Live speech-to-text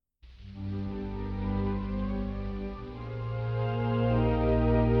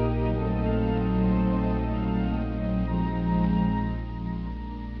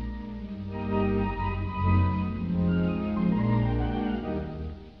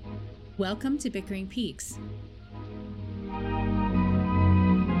Welcome to Bickering Peaks.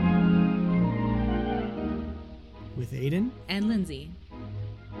 With Aiden And Lindsay.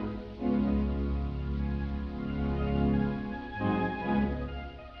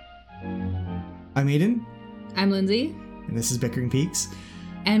 I'm Aiden. I'm Lindsay. And this is Bickering Peaks.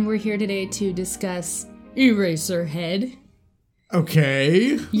 And we're here today to discuss Eraserhead.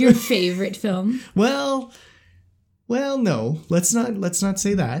 Okay. Your favorite film. Well, no. Let's not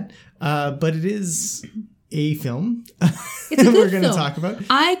say that. But it is a film. It's a good we're going to film. talk about.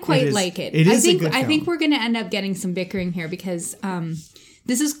 I quite like it. It is a good film. I think we're going to end up getting some bickering here because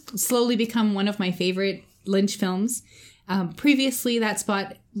this has slowly become one of my favorite Lynch films. Previously, that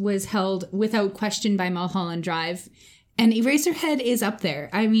spot was held without question by Mulholland Drive. And Eraserhead is up there.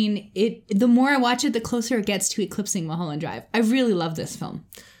 I mean, the more I watch it, the closer it gets to eclipsing Mulholland Drive. I really love this film.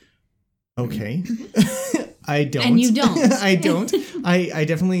 Okay. I don't. And you don't. I don't. I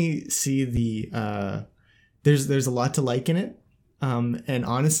definitely see the... There's a lot to like in it. And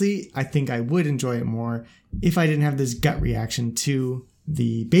honestly, I think I would enjoy it more if I didn't have this gut reaction to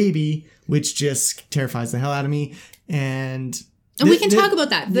the baby, which just terrifies the hell out of me. And we can talk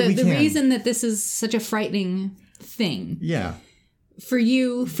about that. The can. reason that this is such a frightening thing. Yeah. For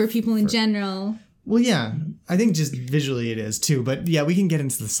you, for people in general. Well, yeah. I think just visually it is too. But yeah, we can get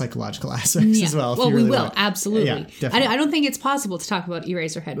into the psychological aspects as well. Well, we will. Absolutely. Yeah, definitely. I don't think it's possible to talk about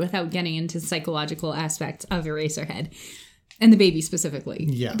Eraserhead without getting into psychological aspects of Eraserhead. And the baby specifically.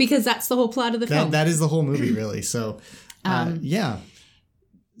 Yeah. Because that's the whole plot of the film. That is the whole movie, really. So, yeah.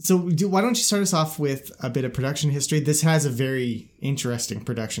 So why don't you start us off with a bit of production history? This has a very interesting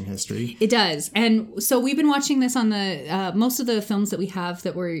production history. It does. And so we've been watching this on the... most of the films that we have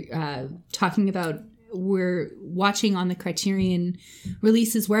that we're talking about, we're watching on the Criterion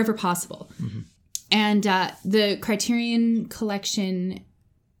releases wherever possible. Mm-hmm. And the Criterion Collection...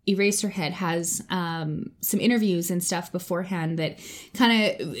 Eraserhead has some interviews and stuff beforehand that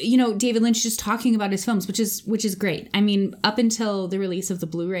kind of, David Lynch just talking about his films, which is great. I mean, up until the release of the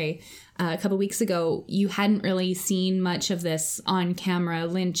Blu-ray a couple weeks ago, you hadn't really seen much of this on camera.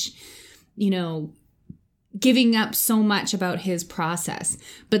 Lynch, giving up so much about his process.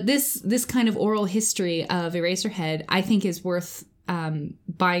 But this kind of oral history of Eraserhead, I think is worth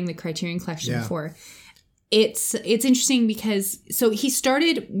buying the Criterion Collection for. It's interesting because he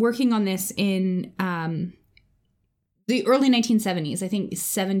started working on this in the early 1970s. I think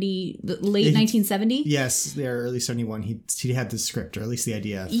late 1970. Yes, the early 71. He had the script, or at least the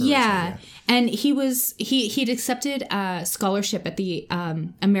idea. And he'd accepted a scholarship at the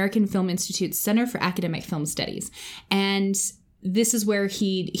American Film Institute's Center for Academic Film Studies, and this is where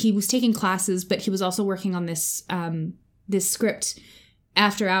he was taking classes, but he was also working on this script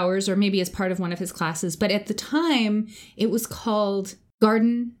after hours, or maybe as part of one of his classes. But at the time, it was called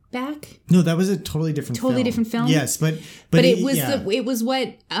Garden Back. No, that was a totally different film. Yes, but it was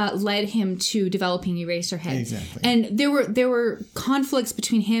what led him to developing Eraserhead. Exactly. And there were conflicts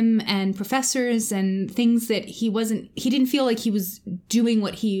between him and professors and things that he didn't feel like he was doing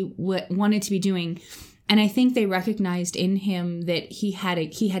what he wanted to be doing. And I think they recognized in him that he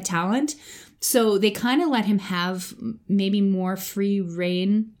had talent. So they kind of let him have maybe more free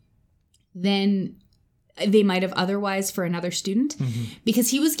reign than they might have otherwise for another student,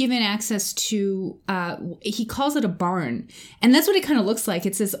 because he was given access to, he calls it a barn. And that's what it kind of looks like.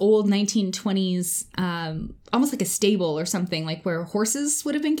 It's this old 1920s, almost like a stable or something, like where horses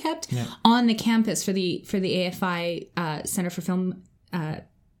would have been kept on the campus for the AFI Center for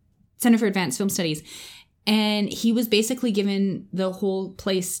Advanced Film Studies. And he was basically given the whole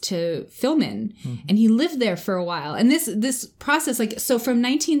place to film in. And he lived there for a while. And this process, so from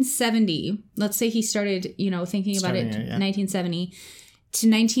 1970, let's say he started, thinking about it 1970 to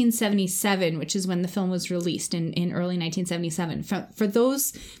 1977, which is when the film was released in early 1977. For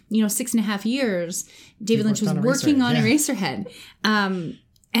those, 6.5 years, David Lynch was working on Eraserhead. And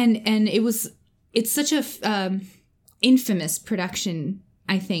it's such a infamous production,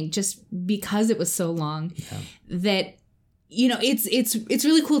 I think, just because it was so long, that, it's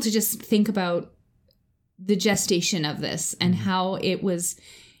really cool to just think about the gestation of this and how it was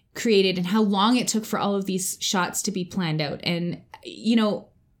created and how long it took for all of these shots to be planned out. And,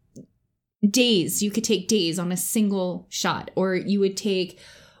 days, you could take days on a single shot, or you would take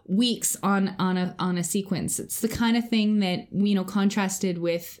weeks on a sequence. It's the kind of thing that, contrasted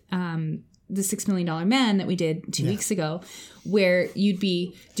with, the $6 Million Man that we did 2 weeks ago, where you'd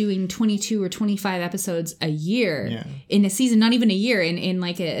be doing 22 or 25 episodes a year in a season, not even a year, in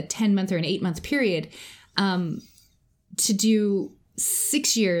like a 10-month or an 8-month period, to do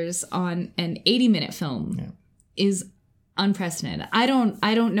 6 years on an 80-minute film is unprecedented. I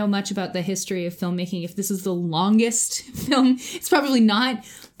don't know much about the history of filmmaking. If this is the longest film, it's probably not.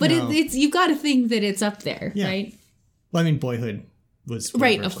 But No. it's you've got to think that it's up there, right? Well, I mean, Boyhood was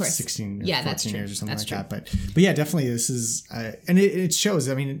right, of course, 16 or yeah, 14 years or something that's like that. But yeah, definitely this is, and it shows.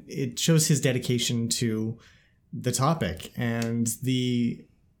 I mean, it shows his dedication to the topic and the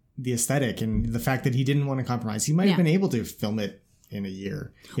aesthetic and the fact that he didn't want to compromise. He might have been able to film it in a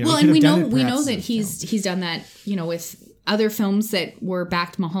year. Well, and we know that he's done that, with other films that were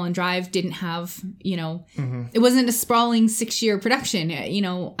backed. Mulholland Drive didn't have, it wasn't a sprawling 6-year production.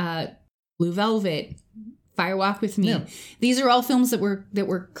 Blue Velvet, Fire Walk with Me. Yeah. These are all films that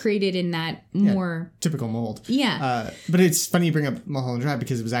were created in that more typical mold. Yeah. But it's funny you bring up Mulholland Drive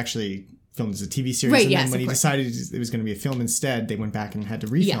because it was actually filmed as a TV series. Right, and yes, then when he decided it was going to be a film instead, they went back and had to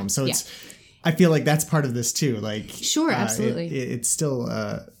refilm. So I feel like that's part of this too. Like, sure, absolutely. It's still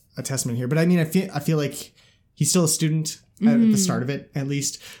a testament here. But I mean, I feel like he's still a student at the start of it, at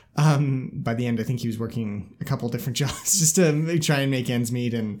least. By the end, I think he was working a couple different jobs just to try and make ends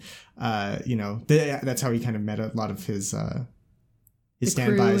meet. And, that's how he kind of met a lot of his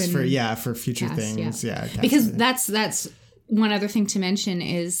standbys for future things. Yeah. Because that's one other thing to mention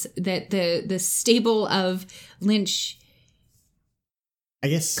is that the stable of Lynch, I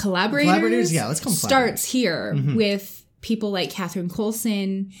guess, collaborators, let's call them starts here with people like Catherine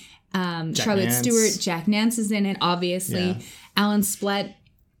Coulson, Charlotte Nance. Stewart, Jack Nance is in it, obviously, Alan Splett,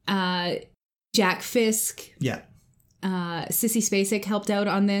 Jack Fisk, Sissy Spacek helped out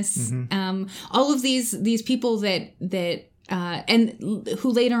on this. All of these people that and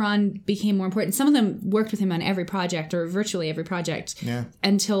who later on became more important. Some of them worked with him on every project or virtually every project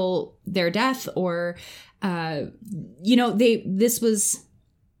until their death, or this was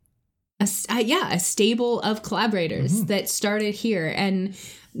a stable of collaborators that started here, and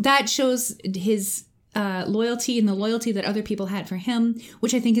that shows his loyalty and the loyalty that other people had for him,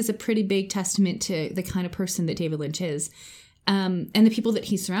 which I think is a pretty big testament to the kind of person that David Lynch is, and the people that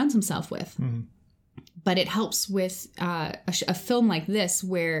he surrounds himself with. But it helps with a film like this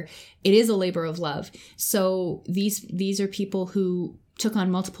where it is a labor of love. So these are people who took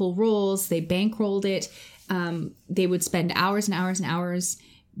on multiple roles. They bankrolled it. They would spend hours and hours and hours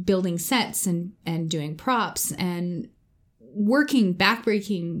building sets and doing props and working,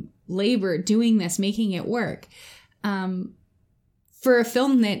 backbreaking labor, doing this, making it work. For a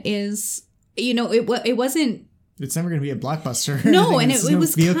film that is, it wasn't. It's never going to be a blockbuster. No, and it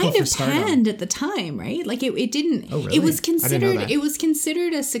was kind of panned at the time, right? Like it didn't. Oh, really? It was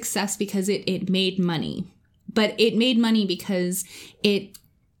considered a success because it made money, but it made money because it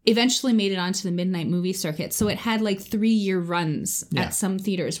eventually made it onto the midnight movie circuit. So it had like 3-year runs at some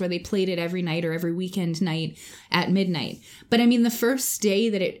theaters where they played it every night or every weekend night at midnight. But I mean, the first day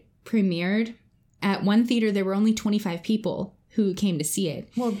that it premiered at one theater, there were only 25 people who came to see it.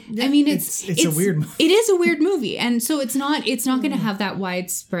 Well, yeah, I mean, it's a weird movie. It is a weird movie. And so it's not going to have that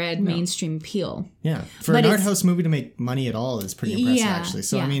widespread mainstream appeal. Yeah. For an art house movie to make money at all is pretty impressive, actually.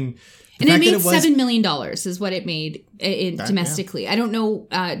 So, I mean... And it made $7 million is what it made domestically. Yeah. I don't know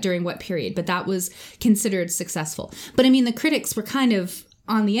during what period, but that was considered successful. But I mean, the critics were kind of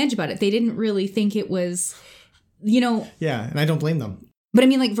on the edge about it. They didn't really think it was, Yeah, and I don't blame them. But I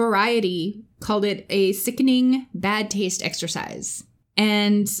mean, like Variety called it a sickening bad taste exercise.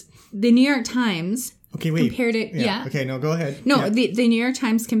 And the New York Times compared it. Yeah. Okay, no, go ahead. No, the New York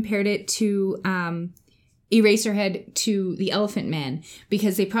Times compared it to Eraserhead to The Elephant Man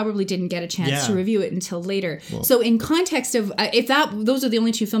because they probably didn't get a chance to review it until later. Well, so in context of those are the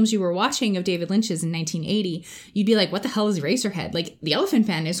only two films you were watching of David Lynch's in 1980, you'd be like, what the hell is Eraserhead? Like, The Elephant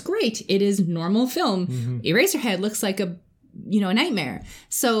Man is great. It is normal film. Eraserhead looks like a nightmare.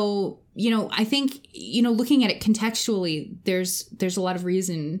 So, I think, looking at it contextually, there's a lot of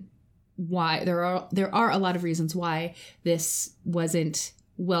reason why there are a lot of reasons why this wasn't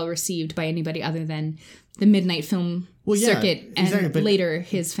well received by anybody other than the midnight film circuit and later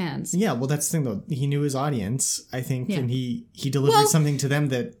his fans. Yeah, well, that's the thing though. He knew his audience, I think, and he delivered something to them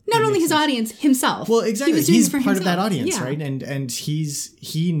that not only his audience, himself. Well, exactly. He's part of that audience, right? And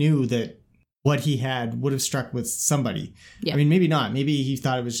he knew that what he had would have struck with somebody. Yeah. I mean, maybe not. Maybe he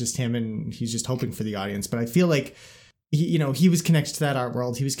thought it was just him and he's just hoping for the audience. But I feel like he was connected to that art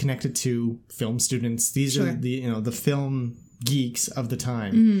world. He was connected to film students. These are the film geeks of the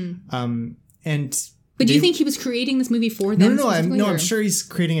time. But do you think he was creating this movie for them? No, I'm sure he's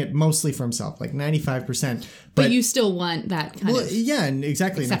creating it mostly for himself, like 95%. But you still want that kind of and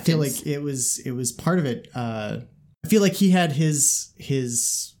exactly. And I feel like it was part of it. I feel like he had his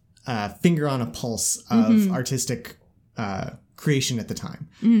finger on a pulse of artistic creation at the time.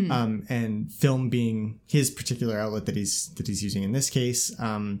 And film being his particular outlet that he's using in this case,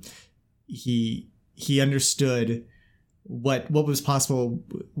 he understood what was possible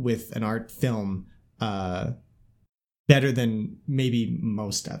with an art film better than maybe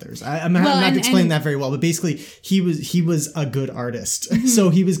most others. I'm not explaining that very well, but basically he was a good artist. So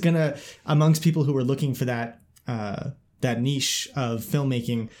he was gonna, amongst people who were looking for that niche of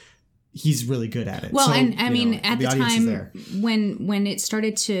filmmaking, he's really good at it. Well, so, and I mean, at the time when it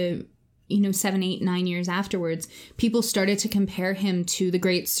started to, 7, 8, 9 years afterwards, people started to compare him to the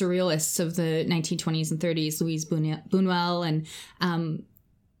great surrealists of the 1920s and 30s, Louise Buñuel, and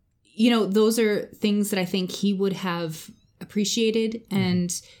those are things that I think he would have appreciated.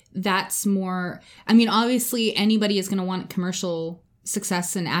 And that's more, I mean, obviously anybody is going to want commercial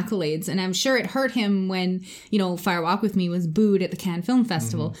success and accolades. And I'm sure it hurt him when, Fire Walk With Me was booed at the Cannes Film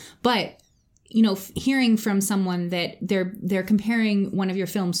Festival. But, hearing from someone that they're comparing one of your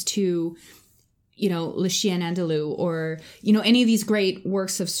films to, Le Chien Andalou or, any of these great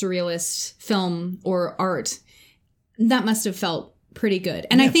works of surrealist film or art, that must have felt pretty good.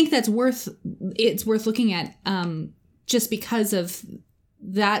 And I think it's worth looking at, just because of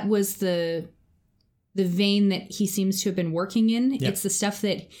that was the vein that he seems to have been working in. Yep. It's the stuff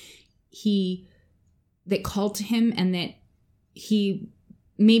that called to him and that he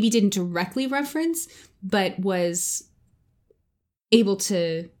maybe didn't directly reference, but was able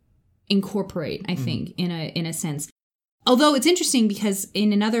to incorporate, I think, in a sense. Although it's interesting because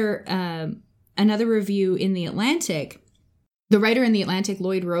in another review in The Atlantic, the writer in The Atlantic,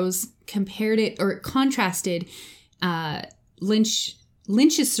 Lloyd Rose, compared it or contrasted Lynch's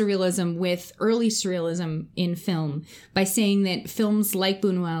surrealism with early surrealism in film by saying that films like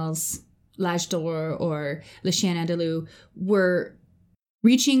Buñuel's L'Âge d'Or or Le Chien Andalou were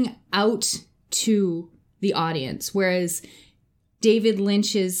reaching out to the audience, whereas David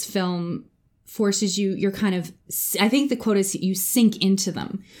Lynch's film forces you're kind of, I think the quote is, you sink into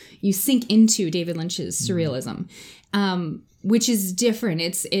them. You sink into David Lynch's surrealism, which is different.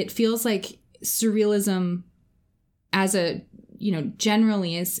 It feels like surrealism as a,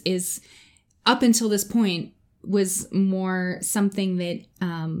 generally is up until this point was more something that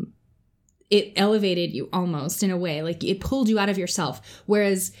it elevated you almost in a way, like it pulled you out of yourself.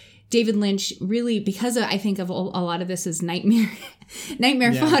 Whereas David Lynch really, because I think of a lot of this as nightmare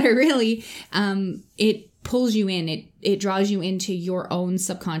fodder, really, it pulls you in. It draws you into your own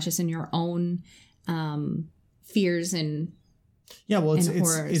subconscious and your own fears and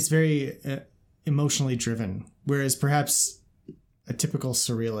it's very emotionally driven. Whereas perhaps a typical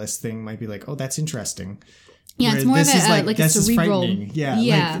surrealist thing might be like, oh, that's interesting. Yeah, it's more of a cerebral.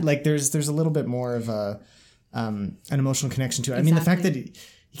 Yeah. Like there's a little bit more of an emotional connection to it. Exactly. I mean, the fact that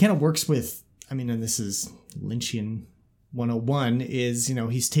he kind of works with, and this is Lynchian 101, is,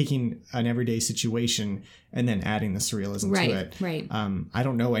 he's taking an everyday situation and then adding the surrealism to it. Right. I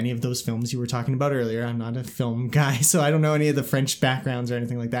don't know any of those films you were talking about earlier. I'm not a film guy, so I don't know any of the French backgrounds or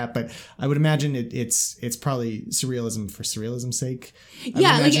anything like that. But I would imagine it's probably surrealism for surrealism's sake.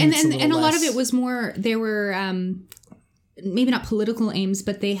 Yeah, and a lot of it was more, there were maybe not political aims,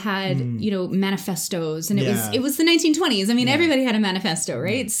 but they had, manifestos, and it was the 1920s. I mean, everybody had a manifesto,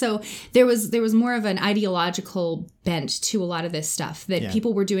 right? So there was more of an ideological bent to a lot of this stuff that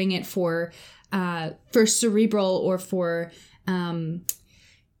people were doing it for cerebral or for, I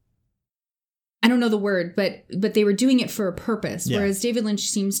don't know the word, but they were doing it for a purpose. Yeah. Whereas David Lynch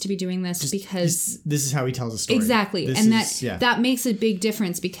seems to be doing this because this is how he tells a story. Exactly. That makes a big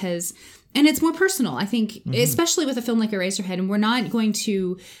difference because, and it's more personal, I think, especially with a film like Eraserhead. And we're not going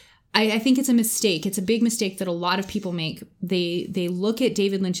to, I think it's a mistake. It's a big mistake that a lot of people make. They look at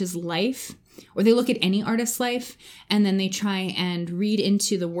David Lynch's life, or they look at any artist's life, and then they try and read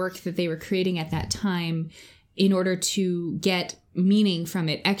into the work that they were creating at that time in order to get meaning from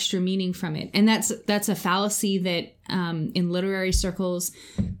it, extra meaning from it. And that's a fallacy that in literary circles,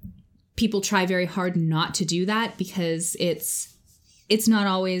 people try very hard not to do that because it's not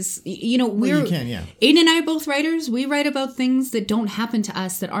always, Aiden and I are both writers. We write about things that don't happen to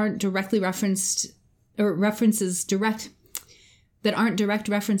us, that aren't directly referenced or that aren't direct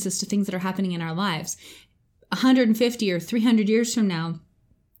references to things that are happening in our lives. 150 or 300 years from now,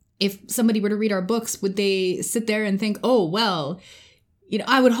 if somebody were to read our books, would they sit there and think, oh, well,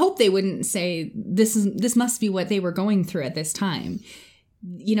 I would hope they wouldn't say this must be what they were going through at this time.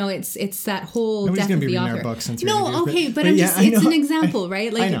 It's that whole Nobody's death of the author. Books in but it's an example,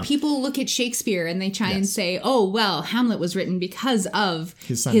 right? Like people look at Shakespeare and they try and say, oh, well, Hamlet was written because of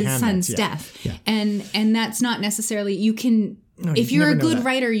his son's death. Yeah. And that's not necessarily, you can No, if you're a good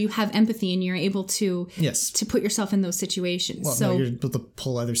writer, you have empathy and you're able to put yourself in those situations. Well, so you're able to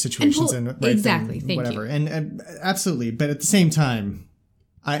pull other situations and write exactly, them, whatever. And absolutely, but at the same time,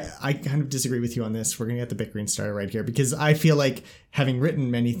 I kind of disagree with you on this. We're going to get the bickering started right here because I feel like having written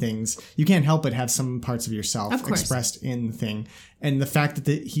many things, you can't help but have some parts of yourself expressed in the thing. And the fact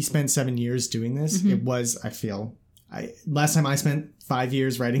that he spent 7 years doing this, it was, I feel, last time I spent 5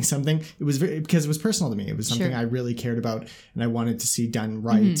 years writing something, it was because it was personal to me. It was something I really cared about and I wanted to see done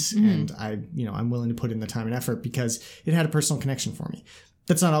right. And I'm willing to put in the time and effort because it had a personal connection for me.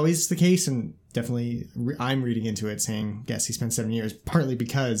 That's not always the case, and definitely I'm reading into it saying, yes, he spent 7 years, partly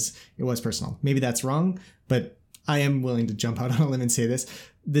because it was personal. Maybe that's wrong, but I am willing to jump out on a limb and say this.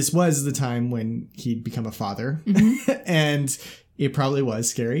 This was the time when he'd become a father, and it probably was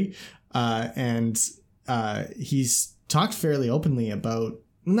scary. And he's talked fairly openly about,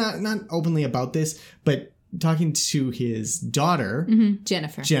 not openly about this, but talking to his daughter,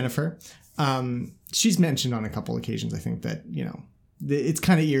 Jennifer. She's mentioned on a couple occasions, I think, that, it's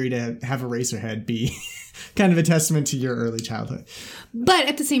kind of eerie to have Eraserhead be kind of a testament to your early childhood. But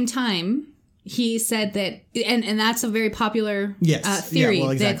at the same time, he said that, and that's a very popular theory,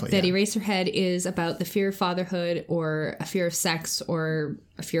 that Eraserhead is about the fear of fatherhood or a fear of sex or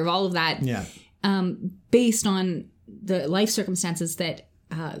a fear of all of that, based on the life circumstances that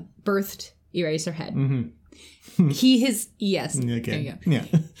birthed Eraserhead. He has, there you go. Yeah.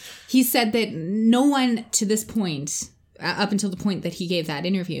 He said that no one to this point, up until the point that he gave that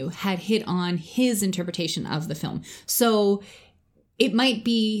interview, had hit on his interpretation of the film. So it might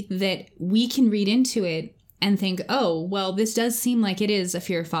be that we can read into it and think, oh, well, this does seem like it is a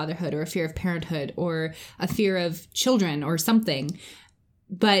fear of fatherhood or a fear of parenthood or a fear of children or something.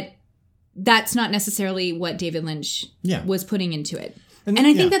 But that's not necessarily what David Lynch was putting into it. And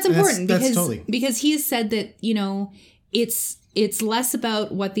I think that's important because he has said that, it's less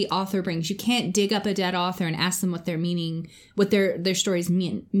about what the author brings. You can't dig up a dead author and ask them what their meaning, what their stories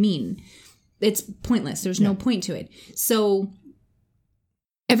mean. It's pointless. There's no point to it. So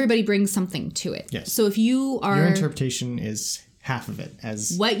everybody brings something to it. Yes. So if your interpretation is half of it,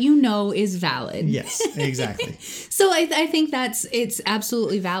 as what you know is valid. Yes, exactly. So I think it's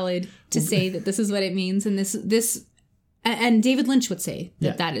absolutely valid to say that this is what it means, and this and David Lynch would say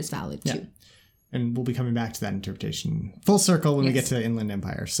that is valid too. And we'll be coming back to that interpretation full circle when we get to Inland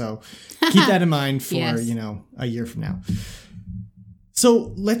Empire. So keep that in mind for, a year from now.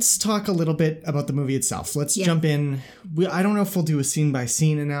 So let's talk a little bit about the movie itself. Let's jump in. I don't know if we'll do a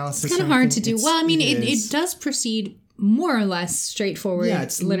scene-by-scene analysis. It's kind of hard to do. Well, I mean, it does proceed more or less straightforward. Yeah,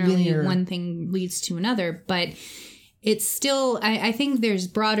 it's literally linear. One thing leads to another. But it's still, I think there's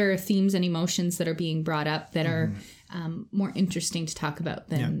broader themes and emotions that are being brought up that are more interesting to talk about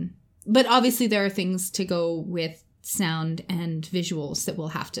than... Yeah. But obviously there are things to go with sound and visuals that we'll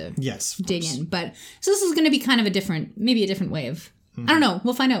have to dig in. But so this is going to be kind of a different way of... I don't know.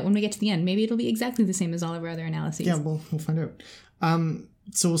 We'll find out when we get to the end. Maybe it'll be exactly the same as all of our other analyses. Yeah, we'll find out.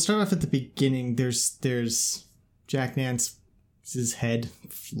 So we'll start off at the beginning. There's Jack Nance's head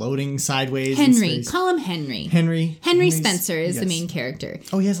floating sideways. Henry. Call him Henry. Henry Spencer is the main character.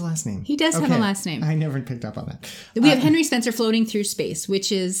 Oh, he has a last name. He does have a last name. I never picked up on that. We have Henry Spencer floating through space,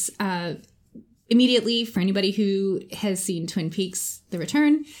 which is immediately, for anybody who has seen Twin Peaks: The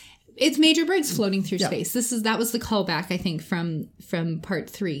Return, it's Major Briggs floating through space. That was the callback, I think, from part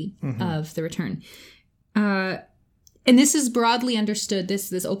 3 of The Return. And this is broadly understood.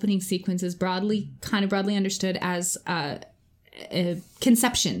 This opening sequence is broadly understood as a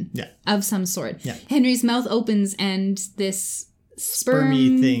conception of some sort. Yeah. Henry's mouth opens and this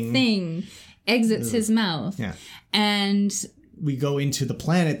spermy thing exits his mouth. Yeah. And we go into the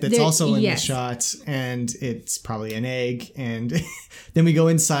planet that's also in the shot, and it's probably an egg, and then we go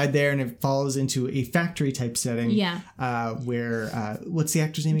inside there and it falls into a factory type setting. Yeah. Where what's the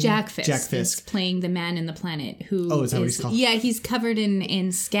actor's name again? Jack Fisk is playing the man in the planet who is that what he's called? Yeah, he's covered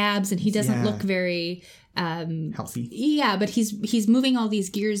in scabs and he doesn't look very healthy. Yeah, but he's moving all these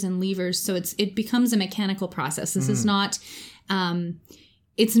gears and levers, so it becomes a mechanical process. This is not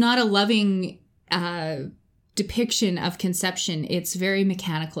it's not a loving depiction of conception. It's very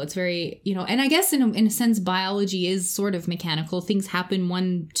mechanical. It's very, and I guess in a sense biology is sort of mechanical. Things happen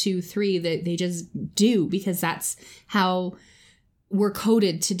 1, 2, 3 that they just do because that's how we're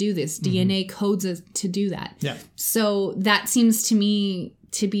coded to do this. DNA codes us to do that. Yeah. So that seems to me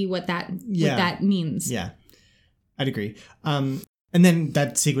to be what that means. Yeah, I'd agree. And then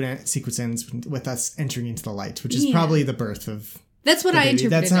that sequence ends with us entering into the light, which is probably the birth of... That's what I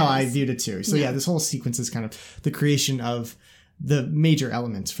interpreted. That's how I viewed it too. So this whole sequence is kind of the creation of the major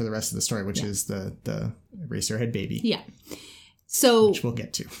elements for the rest of the story, which is the Eraserhead baby. Yeah. So which we'll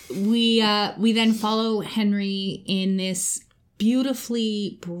get to. We then follow Henry in this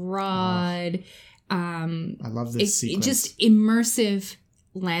beautifully broad, I love this sequence. Just immersive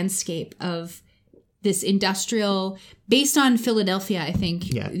landscape of this industrial, based on Philadelphia, I think,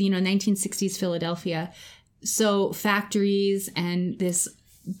 1960s Philadelphia. So factories and this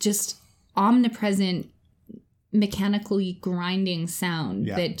just omnipresent mechanically grinding sound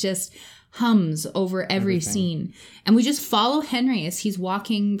that just hums over every scene. And we just follow Henry as he's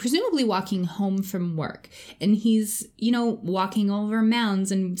presumably walking home from work. And he's, walking over mounds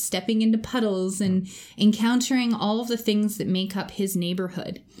and stepping into puddles and encountering all of the things that make up his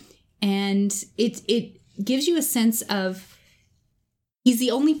neighborhood. And it gives you a sense of he's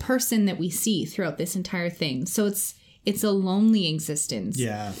the only person that we see throughout this entire thing. So it's a lonely existence.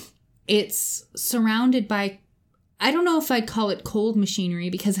 Yeah. It's surrounded by, I don't know if I'd call it cold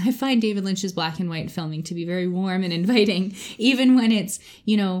machinery, because I find David Lynch's black and white filming to be very warm and inviting, even when it's,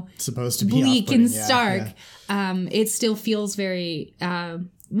 supposed to be bleak and stark. Yeah. It still feels very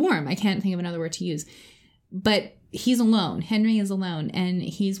warm. I can't think of another word to use. But he's alone. Henry is alone, and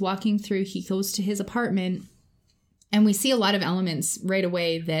he's walking through. He goes to his apartment, and we see a lot of elements right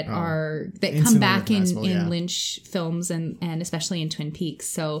away that come back in Lynch films and especially in Twin Peaks.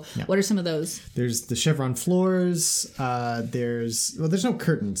 So what are some of those? There's the chevron floors. There's no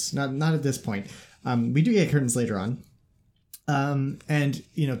curtains. Not at this point. We do get curtains later on. And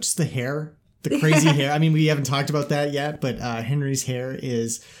just the hair, the crazy hair. I mean, we haven't talked about that yet, but Henry's hair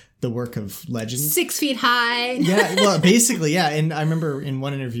is the work of legend. 6 feet high. Yeah, well, basically, yeah. And I remember in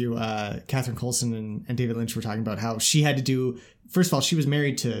one interview, Catherine Coulson and David Lynch were talking about how she had to do, first of all, she was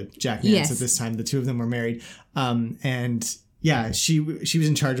married to Jack Nance at this time. The two of them were married. And yeah, she was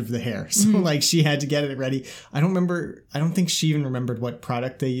in charge of the hair. So she had to get it ready. I don't think she even remembered what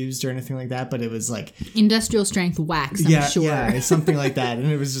product they used or anything like that, but it was like industrial strength wax, I'm sure. Yeah, something like that.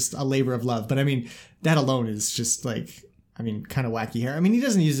 And it was just a labor of love. But I mean, that alone is just kind of wacky hair. I mean, he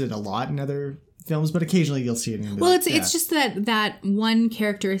doesn't use it a lot in other films, but occasionally you'll see it in it's just that one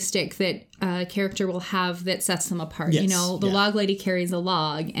characteristic that a character will have that sets them apart. Yes. The log lady carries a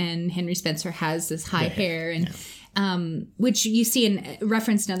log, and Henry Spencer has this high hair, and which you see in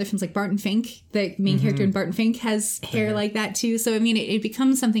reference in other films like Barton Fink. The main character in Barton Fink has hair like that too. So I mean, it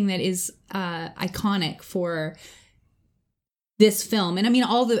becomes something that is iconic for this film. And I mean,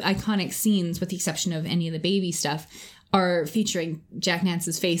 all the iconic scenes, with the exception of any of the baby stuff, are featuring Jack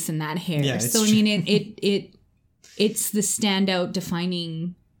Nance's face and that hair. Yeah, so I mean, it's the standout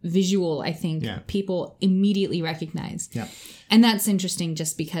defining visual, I think, people immediately recognize. Yeah. And that's interesting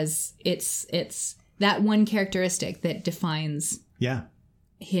just because it's that one characteristic that defines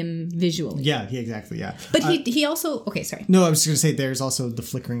him visually. Yeah, exactly, yeah. But he also... Okay, sorry. No, I was just going to say there's also the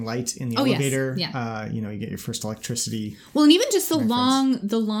flickering light in the elevator. Yes. Yeah. You get your first electricity. Well, and even just the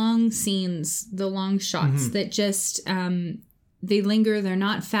long scenes, the long shots that just... they linger. They're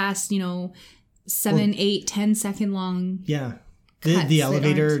not fast, 7, 8, 10 second long... Yeah. The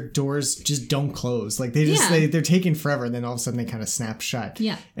elevator doors just don't close. Like they're taking forever, and then all of a sudden they kind of snap shut.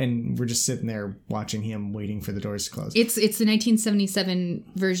 Yeah. And we're just sitting there watching him waiting for the doors to close. It's the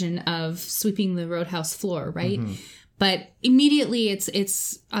 1977 version of sweeping the roadhouse floor, right? But immediately it's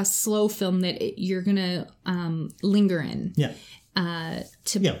a slow film that you're gonna linger in. Yeah.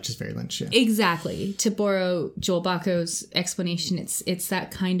 Which is very Lynch. Yeah. Exactly. To borrow Joel Bacco's explanation, it's that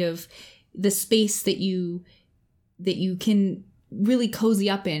kind of the space that you can really cozy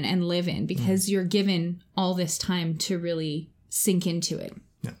up in and live in, because you're given all this time to really sink into it.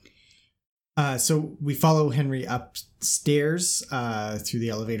 Yeah. So we follow Henry upstairs through the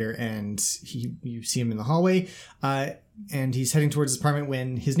elevator, and you see him in the hallway, and he's heading towards his apartment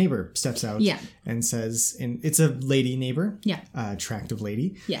when his neighbor steps out and says, and it's a lady neighbor, attractive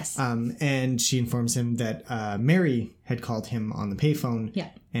lady. Yes. And she informs him that Mary had called him on the payphone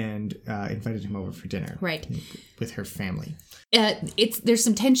and invited him over for dinner. Right. With her family. There's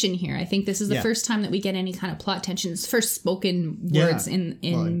some tension here. I think this is the first time that we get any kind of plot tension. It's first spoken words in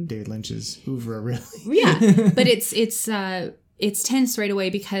David Lynch's oeuvre, really. But it's tense right away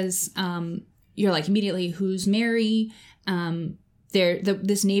because you're like immediately, who's Mary?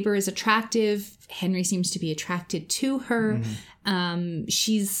 This neighbor is attractive. Henry seems to be attracted to her.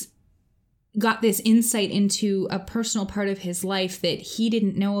 She's got this insight into a personal part of his life that he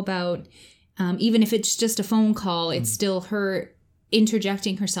didn't know about. Even if it's just a phone call, it's still her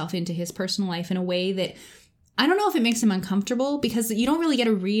interjecting herself into his personal life in a way that I don't know if it makes him uncomfortable, because you don't really get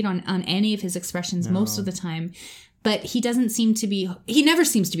a read on any of his expressions most of the time. But he never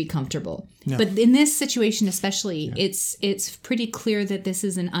seems to be comfortable. No. But in this situation especially, it's pretty clear that this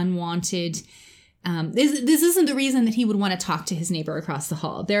is an unwanted This isn't the reason that he would want to talk to his neighbor across the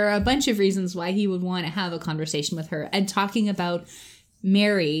hall. There are a bunch of reasons why he would want to have a conversation with her. And talking about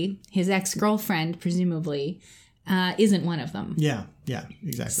Mary, his ex-girlfriend, presumably, isn't one of them. Yeah,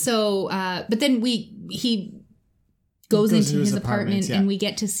 exactly. So, but then he goes into his apartment and we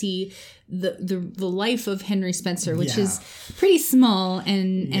get to see the life of Henry Spencer, which is pretty small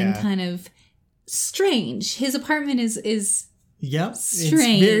and kind of strange. His apartment is Yep. strange.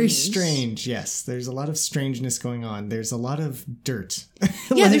 It's very strange. Yes. There's a lot of strangeness going on. There's a lot of dirt.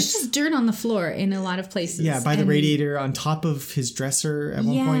 Yeah, there's just dirt on the floor in a lot of places. Yeah, by the radiator on top of his dresser at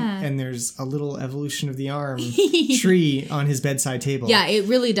one point. And there's a little evolution of the arm tree on his bedside table. Yeah, it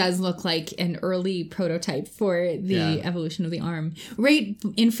really does look like an early prototype for the evolution of the arm. Right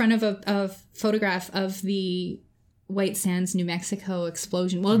in front of a photograph of the White Sands, New Mexico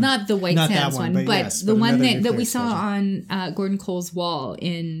explosion. Well, not the White Sands one, but yes, the one that we saw on Gordon Cole's wall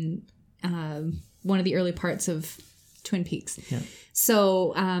in one of the early parts of Twin Peaks. Yeah.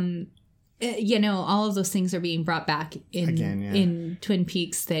 So, all of those things are being brought back in Twin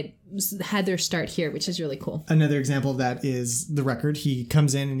Peaks that had their start here, which is really cool. Another example of that is the record. He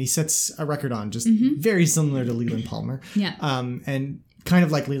comes in and he sets a record on, just very similar to Leland Palmer. Yeah. And kind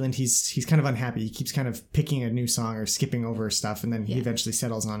of like Leland, he's kind of unhappy. He keeps kind of picking a new song or skipping over stuff, and then he eventually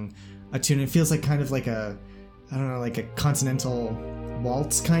settles on a tune. It feels like kind of like a continental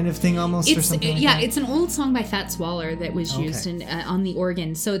waltz kind of thing almost, or something like that. It's an old song by Fats Waller that was used on the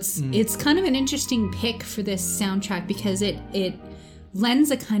organ. So it's kind of an interesting pick for this soundtrack because it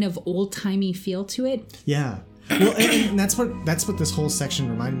lends a kind of old-timey feel to it. Yeah. Well, and that's what this whole section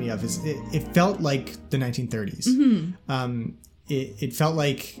reminded me of. Is it felt like the 1930s. Mm-hmm. It felt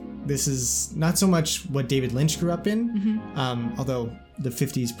like this is not so much what David Lynch grew up in, although the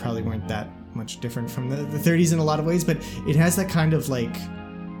 50s probably weren't that much different from the 30s in a lot of ways, but it has that kind of like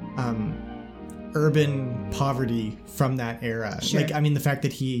urban poverty from that era. Sure. Like, I mean, the fact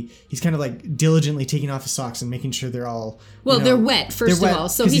that he's kind of like diligently taking off his socks and making sure they're all they're wet first of all,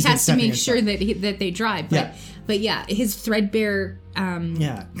 so he has to make sure that they dry. But yeah, his threadbare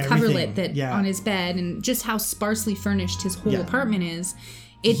coverlet that on his bed, and just how sparsely furnished his whole apartment is.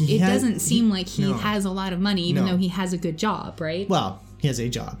 It doesn't seem like he has a lot of money, even though he has a good job, right? Well, he has a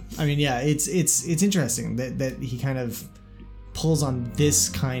job. I mean, yeah, it's interesting that he kind of pulls on this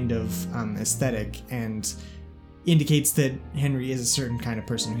kind of aesthetic and indicates that Henry is a certain kind of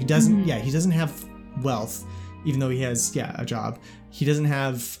person. He doesn't, he doesn't have wealth, even though he has, a job. He doesn't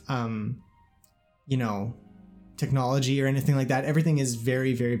have, technology or anything like that. Everything is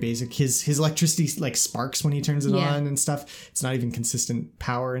very, very basic. His electricity like sparks when he turns it on and stuff. It's not even consistent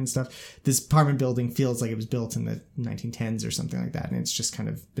power and stuff. This apartment building feels like it was built in the 1910s or something like that, and it's just kind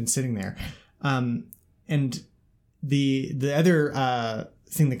of been sitting there. And the other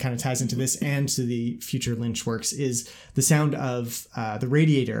thing that kind of ties into this and to the future Lynch works is the sound of the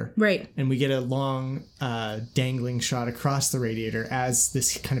radiator. Right. And we get a long dangling shot across the radiator as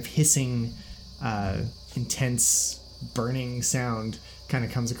this kind of hissing intense burning sound kind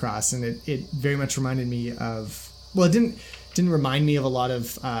of comes across, and it very much reminded me of, well, it didn't remind me of a lot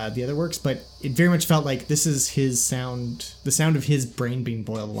of the other works, but it very much felt like this is his sound, the sound of his brain being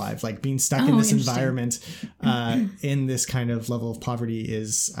boiled alive, like being stuck in this environment in this kind of level of poverty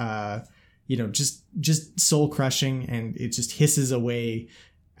is just soul crushing, and it just hisses away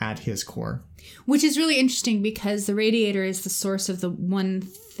at his core. Which is really interesting because the radiator is the source of the one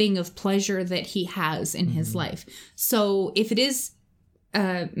thing of pleasure that he has in his life. So if it is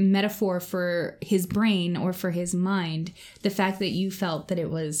a metaphor for his brain or for his mind, the fact that you felt that it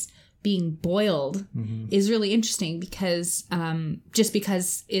was being boiled is really interesting because just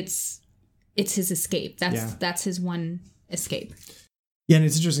because it's his escape. That's his one escape. Yeah, and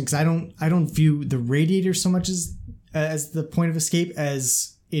it's interesting because I don't view the radiator so much as the point of escape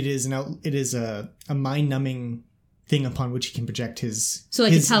as it is a mind-numbing thing upon which he can project his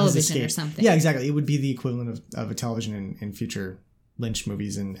a television or something. Yeah, exactly. It would be the equivalent of a television in future Lynch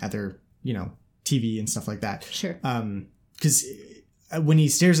movies and other TV and stuff like that. Sure. Because when he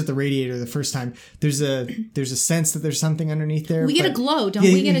stares at the radiator the first time, there's a sense that there's something underneath there. We get a glow, don't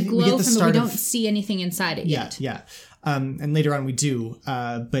we? Get a glow from it. We don't see anything inside it yet. Yeah. And later on we do.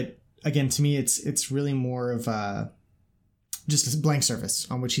 But again, to me, it's really more of just a blank surface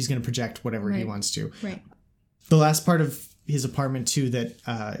on which he's going to project whatever he wants to. Right. The last part of his apartment too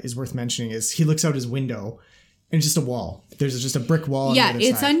that is worth mentioning is he looks out his window and it's just a wall. There's just a brick wall. On the other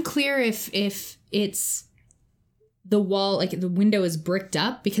it's side. Unclear if it's the wall, like the window is bricked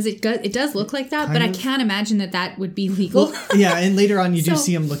up, because it does look like that, but I can't imagine that would be legal. Well, yeah, and later on you do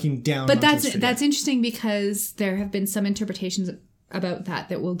see him looking down. But that's interesting because there have been some interpretations about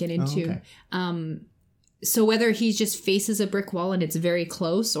that we'll get into. Oh, okay. So whether he just faces a brick wall and it's very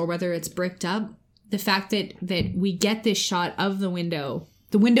close, or whether it's bricked up, the fact that we get this shot of the window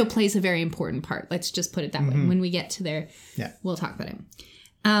plays a very important part. Let's just put it that way. When we get to there, we'll talk about it.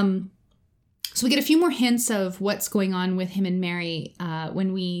 So we get a few more hints of what's going on with him and Mary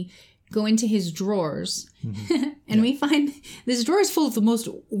when we go into his drawers. And we find this drawer is full of the most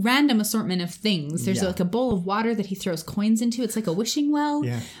random assortment of things. There's like a bowl of water that he throws coins into. It's like a wishing well,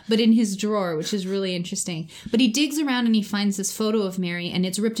 but in his drawer, which is really interesting. But he digs around and he finds this photo of Mary, and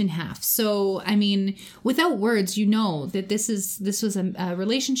it's ripped in half. So, I mean, without words, you know that this was a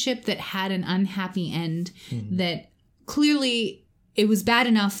relationship that had an unhappy end, that clearly it was bad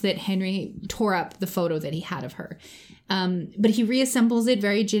enough that Henry tore up the photo that he had of her. But he reassembles it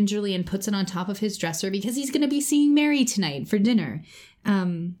very gingerly and puts it on top of his dresser because he's going to be seeing Mary tonight for dinner.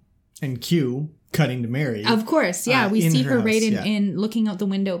 And Q cutting to Mary. Of course, yeah. We see her house, right in looking out the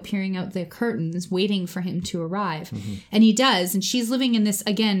window, peering out the curtains, waiting for him to arrive. And he does. And she's living in this,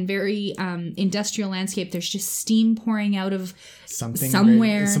 again, very industrial landscape. There's just steam pouring out of something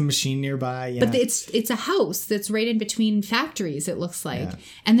somewhere. Some machine nearby. Yeah. But it's a house that's right in between factories, it looks like.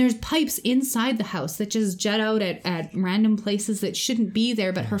 And there's pipes inside the house that just jut out at random places that shouldn't be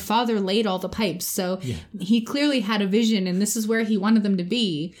there. But her father laid all the pipes. So he clearly had a vision, and this is where he wanted them to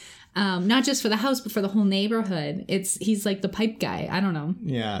be. Not just for the house, but for the whole neighborhood. He's like the pipe guy. I don't know.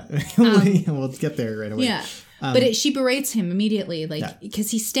 Yeah. We'll get there right away. Yeah. But she berates him immediately,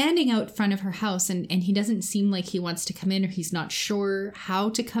 because he's standing out front of her house and he doesn't seem like he wants to come in, or he's not sure how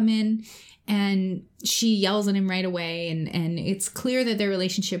to come in. And she yells at him right away. And it's clear that their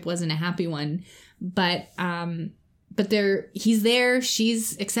relationship wasn't a happy one. But he's there.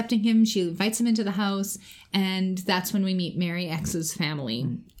 She's accepting him. She invites him into the house. And that's when we meet Mary X's family.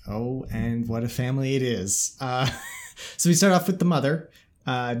 Oh, and what a family it is. So we start off with the mother.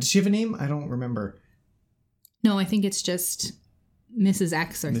 Does she have a name? I don't remember. No, I think it's just Mrs.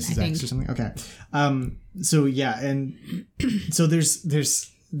 X or Mrs. X or something. Okay. So yeah, and so there's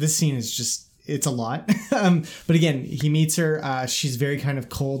this scene is just, it's a lot. But again, he meets her. She's very kind of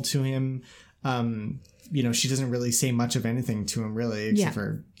cold to him. She doesn't really say much of anything to him, really, except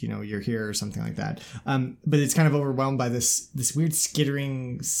for, you're here or something like that. But it's kind of overwhelmed by this weird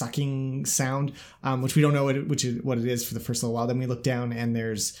skittering, sucking sound, which we don't know what it is for the first little while. Then we look down and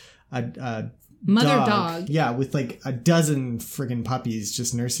there's a mother dog. Yeah, with like a dozen friggin' puppies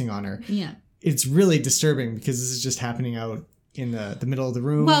just nursing on her. Yeah. It's really disturbing because this is just happening out in the middle of the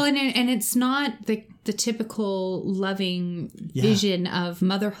room. Well, and it's not the typical loving vision of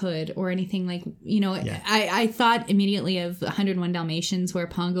motherhood or anything like, I thought immediately of 101 Dalmatians, where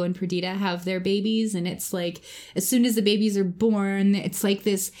Pongo and Perdita have their babies. And it's like, as soon as the babies are born, it's like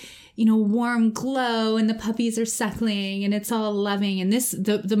this, warm glow, and the puppies are suckling and it's all loving. And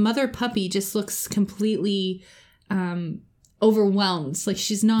the mother puppy just looks completely, overwhelmed. Like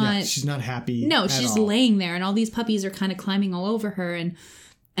she's not happy. No, she's just laying there, and all these puppies are kind of climbing all over her, and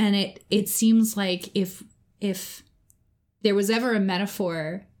it seems like if there was ever a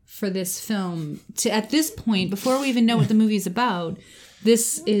metaphor for this film at this point, before we even know what the movie's about,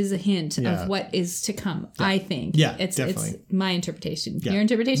 this is a hint of what is to come. I think. Yeah, it's my interpretation. Yeah. Your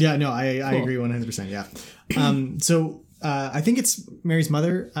interpretation? Yeah, no, I agree 100%. Yeah. So I think it's Mary's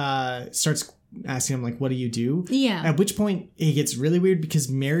mother starts asking him, like, what do you do? Yeah. At which point it gets really weird because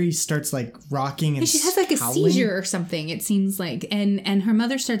Mary starts like rocking and she has like a seizure or something, it seems like. And her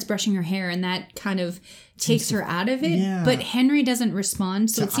mother starts brushing her hair, and that kind of takes her out of it. Yeah. But Henry doesn't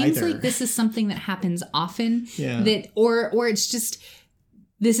respond. So it seems like this is something that happens often. Yeah. Or it's just,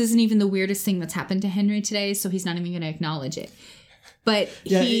 this isn't even the weirdest thing that's happened to Henry today, so he's not even going to acknowledge it. But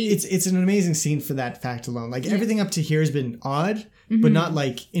it's an amazing scene for that fact alone. Like everything up to here has been odd, but not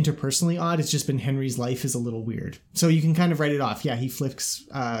like interpersonally odd. It's just been Henry's life is a little weird. So you can kind of write it off. Yeah, he flicks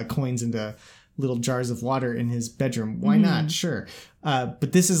coins into little jars of water in his bedroom. Why not? Sure.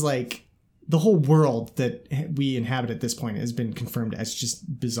 But this is like the whole world that we inhabit at this point has been confirmed as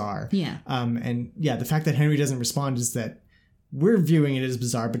just bizarre. Yeah. And yeah, the fact that Henry doesn't respond is that we're viewing it as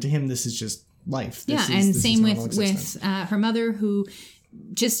bizarre, but to him this is just life. And same with her mother, who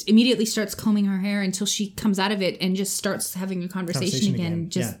just immediately starts combing her hair until she comes out of it and just starts having a conversation again,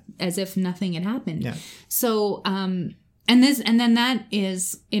 just as if nothing had happened. Yeah. So and then that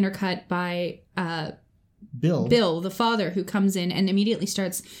is intercut by Bill, the father, who comes in and immediately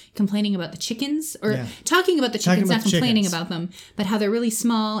starts complaining about the chickens, or talking about the chickens, not complaining about them, but how they're really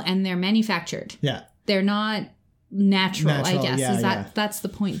small and they're manufactured. Yeah. They're not natural, I guess. That's the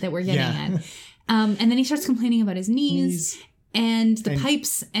point that we're getting at. And then he starts complaining about his knees. and the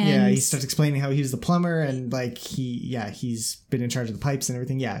pipes. And yeah, he starts explaining how he was the plumber and like he's been in charge of the pipes and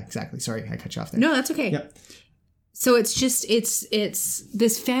everything. Yeah, exactly. Sorry, I cut you off there. No, that's okay. Yep. So it's just it's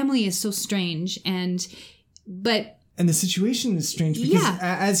this family is so strange and the situation is strange because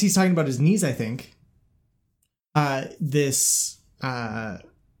as he's talking about his knees, I think this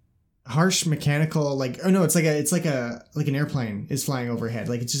harsh mechanical it's like an airplane is flying overhead.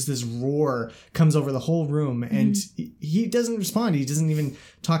 Like it's just this roar comes over the whole room and he doesn't respond. He doesn't even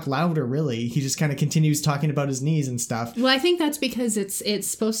talk louder really. He just kind of continues talking about his knees and stuff. Well, I think that's because it's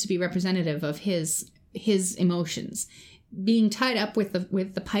supposed to be representative of his emotions. Being tied up with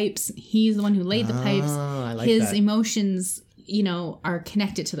the pipes, he's the one who laid the pipes. I like his that. Emotions, are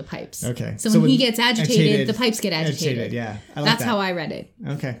connected to the pipes. Okay. So when he gets agitated, the pipes get agitated. Yeah. That's how I read it.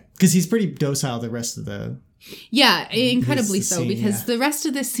 Okay. Because he's pretty docile the rest of the... Yeah, incredibly the so, scene, because the rest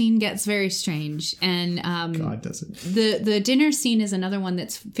of this scene gets very strange. And God does it. The dinner scene is another one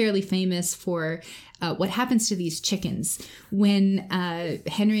that's fairly famous for what happens to these chickens. When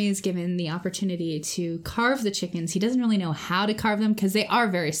Henry is given the opportunity to carve the chickens, he doesn't really know how to carve them because they are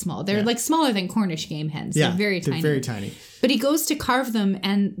very small. They're like smaller than Cornish game hens. Yeah, they're very tiny. But he goes to carve them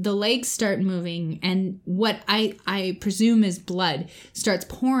and the legs start moving and what I presume is blood starts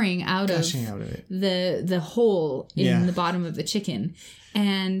pouring out of it. the hole in the bottom of the chicken.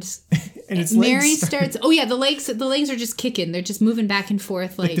 And its Mary starts. Oh yeah, the legs are just kicking. They're just moving back and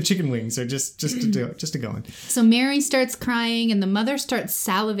forth like the chicken wings are just to going. So Mary starts crying, and the mother starts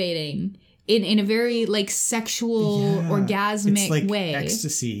salivating in a very like sexual, orgasmic way,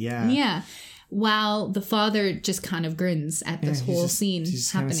 ecstasy. Yeah, yeah. While the father just kind of grins at this whole scene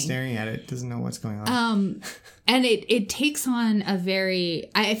he's happening, kind of staring at it, doesn't know what's going on. And it takes on a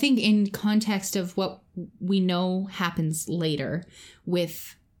very, I think, in context of what we know happens later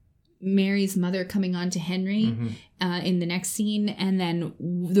with Mary's mother coming on to Henry in the next scene, and then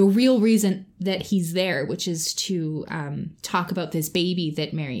the real reason that he's there, which is to talk about this baby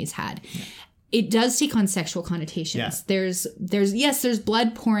that Mary's had. Yeah. It does take on sexual connotations. Yeah. There's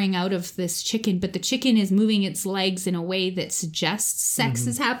blood pouring out of this chicken, but the chicken is moving its legs in a way that suggests sex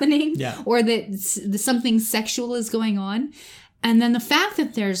is happening, or that something sexual is going on. And then the fact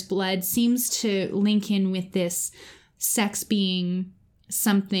that there's blood seems to link in with this sex being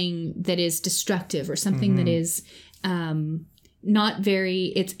something that is destructive or something that is not very.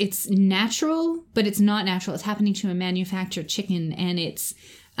 It's natural, but it's not natural. It's happening to a manufactured chicken, and it's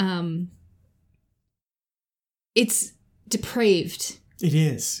depraved. It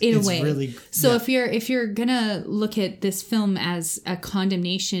is. It's a way. Really, so if you're gonna look at this film as a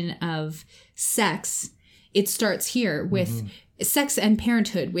condemnation of sex, it starts here with sex and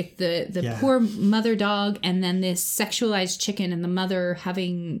parenthood, with the poor mother dog, and then this sexualized chicken, and the mother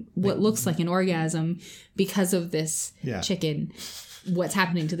having what looks like an orgasm because of this chicken. What's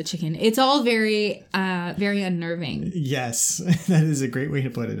happening to the chicken? It's all very, very unnerving. Yes, that is a great way to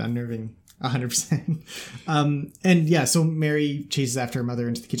put it. Unnerving. 100%. And yeah, so Mary chases after her mother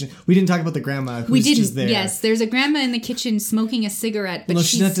into the kitchen. We didn't talk about the grandma who's just there. Yes, there's a grandma in the kitchen smoking a cigarette, but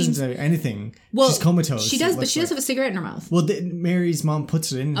she doesn't do anything. Well, she's comatose. She does, but she does have a cigarette in her mouth. Well, Mary's mom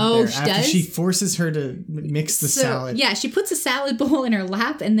puts it in there after she forces her to mix the salad. Yeah, she puts a salad bowl in her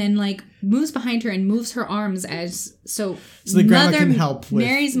lap and then like moves behind her and moves her arms as so the grandma can help with,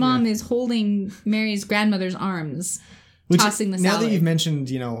 Mary's mom is holding Mary's grandmother's arms. Tossing the now salad. That you've mentioned,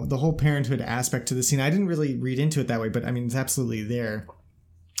 the whole parenthood aspect to the scene, I didn't really read into it that way, but I mean, it's absolutely there.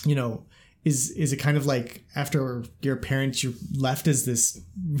 Is it kind of like after your parents, you're left as this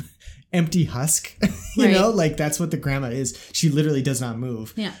empty husk? Like that's what the grandma is. She literally does not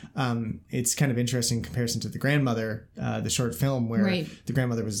move. Yeah. It's kind of interesting in comparison to the grandmother, the short film where the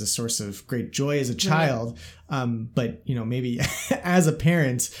grandmother was a source of great joy as a child. But maybe as a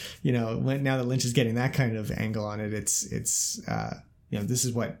parent, now that Lynch is getting that kind of angle on it, it's this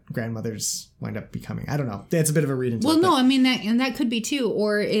is what grandmothers wind up becoming. I don't know. That's a bit of a read into it. Well, no, I mean that could be too,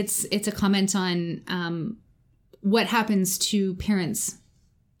 or it's a comment on what happens to parents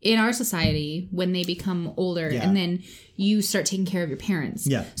in our society when they become older, and then you start taking care of your parents.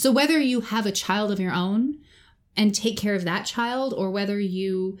 Yeah. So whether you have a child of your own and take care of that child, or whether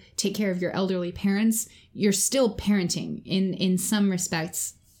you take care of your elderly parents, you're still parenting in some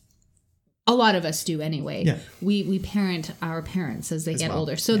respects. A lot of us do anyway. Yeah. We parent our parents as they get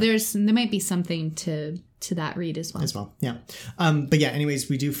older. So there might be something to that read as well. Yeah. But yeah, anyways,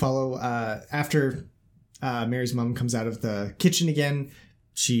 we do follow after Mary's mom comes out of the kitchen again.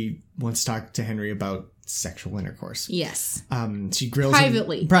 She wants to talk to Henry about sexual intercourse. Yes. She grills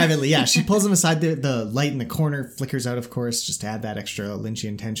Privately. him. Privately, yeah. She pulls him aside. The light in the corner flickers out, of course, just to add that extra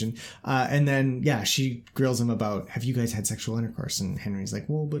Lynchian tension. And then, yeah, she grills him about, have you guys had sexual intercourse? And Henry's like,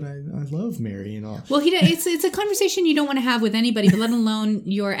 well, but I love Mary and all. Well, it's a conversation you don't want to have with anybody, but let alone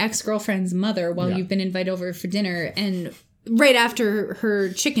your ex-girlfriend's mother while you've been invited over for dinner and right after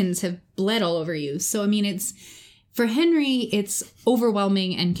her chickens have bled all over you. So, I mean, for Henry, it's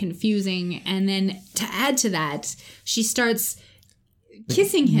overwhelming and confusing. And then to add to that, she starts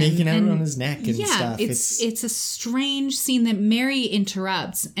kissing him. Making out on his neck and stuff. It's a strange scene that Mary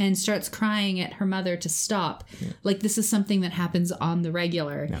interrupts and starts crying at her mother to stop. Yeah. Like this is something that happens on the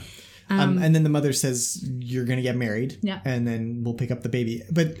regular. Yeah. And then the mother says, you're going to get married. Yeah. And then we'll pick up the baby.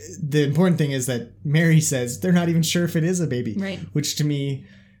 But the important thing is that Mary says they're not even sure if it is a baby. Right. Which to me...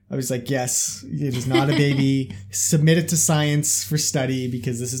 I was like, yes, it is not a baby. Submit it to science for study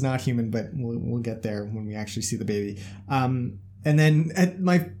because this is not human, but we'll get there when we actually see the baby. And then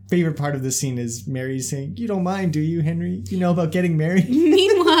my favorite part of the scene is Mary saying, you don't mind, do you, Henry? You know about getting married?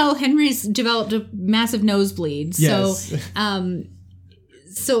 Meanwhile, Henry's developed a massive nosebleed. Yes.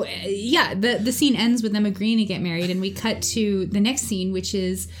 So the scene ends with them agreeing to get married, and we cut to the next scene, which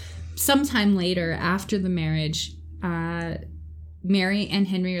is sometime later after the marriage. Mary and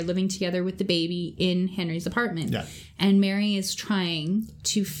Henry are living together with the baby in Henry's apartment. Yeah. And Mary is trying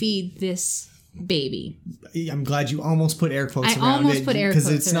to feed this baby. I'm glad you almost put air quotes around it. Because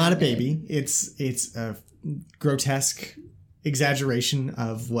it's not a baby. It's a grotesque exaggeration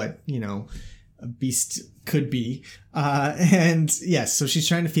of what, a beast could be. And yes, so she's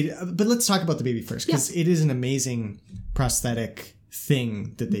trying to feed it. But let's talk about the baby first, because it is an amazing prosthetic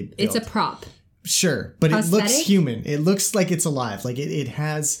thing that they built. It's a prop. Sure, but prosthetic? It looks human. It looks like it's alive. Like it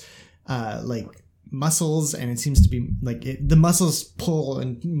has like muscles, and it seems to be like the muscles pull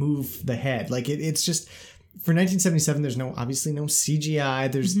and move the head. Like it's just for 1977. There's obviously no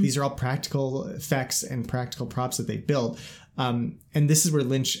CGI. These are all practical effects and practical props that they built. And this is where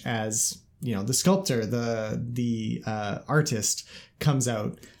Lynch, as the sculptor, the artist, comes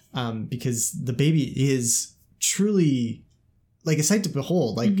out because the baby is truly. Like a sight to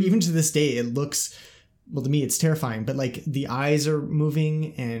behold. Like even to this day, it looks, well, to me, it's terrifying. But like the eyes are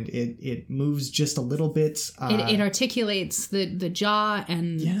moving, and it moves just a little bit. It articulates the jaw,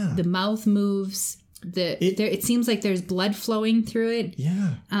 and the mouth moves. It seems like there's blood flowing through it.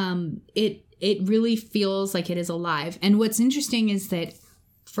 Yeah. It really feels like it is alive. And what's interesting is that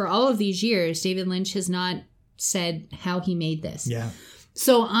for all of these years, David Lynch has not said how he made this. Yeah.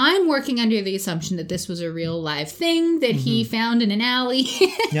 So I'm working under the assumption that this was a real live thing that he found in an alley.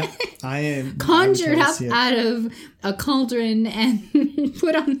 Yep, I am conjured up out of a cauldron and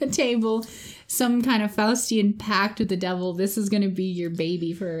put on the table some kind of Faustian pact with the devil. This is going to be your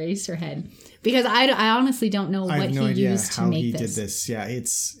baby for Eraserhead. Because I honestly don't know what he used to make this. I have no idea how he did this. Yeah,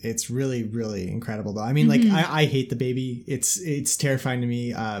 it's really, really incredible, though. I mean, like, I hate the baby. It's terrifying to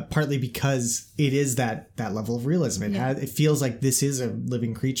me, partly because it is that level of realism. It feels like this is a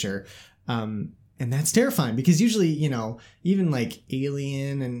living creature. And that's terrifying because usually, even like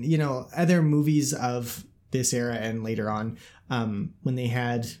Alien and, other movies of this era and later on, when they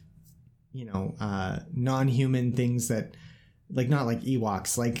had, non-human things that... Like not like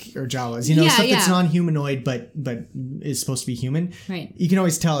Ewoks, or Jawas, stuff that's non-humanoid but is supposed to be human. Right. You can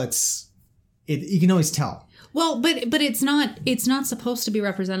always tell you can always tell. Well, but it's not supposed to be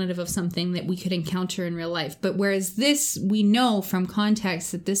representative of something that we could encounter in real life. But whereas this, we know from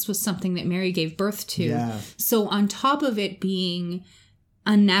context that this was something that Mary gave birth to. Yeah. So on top of it being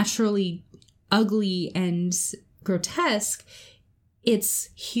unnaturally ugly and grotesque, it's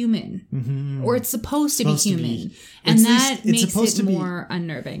human, or it's supposed to be human, and that makes it more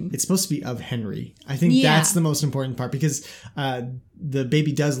unnerving. It's supposed to be of Henry. I think that's the most important part because the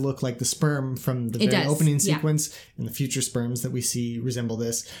baby does look like the sperm from the very opening sequence, and the future sperms that we see resemble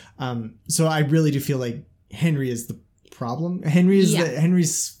this. So I really do feel like Henry is the problem.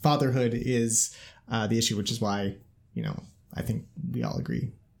 Henry's fatherhood is the issue, which is why I think we all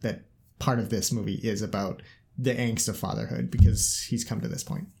agree that part of this movie is about the angst of fatherhood because he's come to this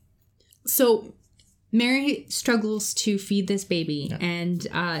point. So Mary struggles to feed this baby and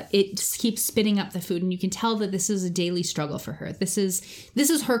it just keeps spitting up the food, and you can tell that this is a daily struggle for her. This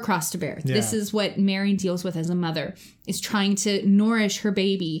is her cross to bear. Yeah. This is what Mary deals with as a mother, is trying to nourish her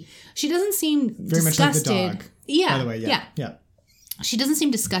baby. She doesn't seem very disgusted. Much like the dog. Yeah. By the way, yeah. She doesn't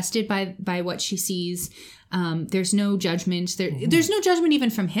seem disgusted by what she sees. There's no judgment. There's no judgment even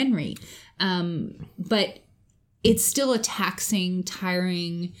from Henry. But it's still a taxing,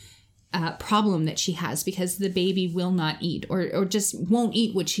 tiring problem that she has because the baby will not eat or just won't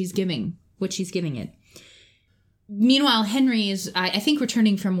eat what she's giving it. Meanwhile, Henry is, I think,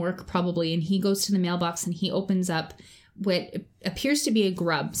 returning from work probably, and he goes to the mailbox and he opens up what appears to be a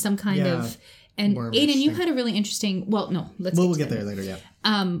grub, some kind of. And Aiden, you had a really interesting. Well, no, we'll get there later. Yeah.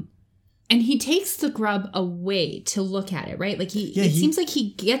 And he takes the grub away to look at it, right? Like it seems like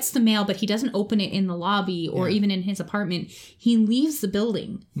he gets the mail, but he doesn't open it in the lobby or even in his apartment. He leaves the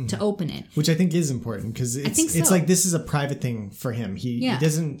building to open it, which I think is important because it's like this is a private thing for him. He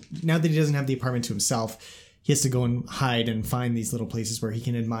doesn't, now that he doesn't have the apartment to himself, he has to go and hide and find these little places where he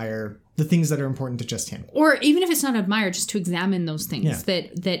can admire the things that are important to just him. Or even if it's not admire, just to examine those things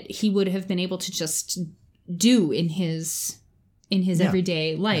that he would have been able to just do in his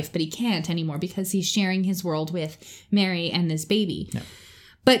everyday life, but he can't anymore because he's sharing his world with Mary and this baby. Yeah.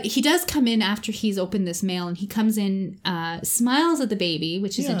 But he does come in after he's opened this mail, and he comes in, smiles at the baby,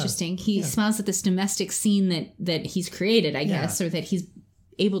 which is interesting. He smiles at this domestic scene that he's created, I guess, or that he's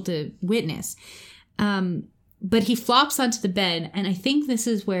able to witness. But he flops onto the bed, and I think this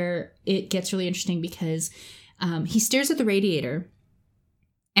is where it gets really interesting because he stares at the radiator,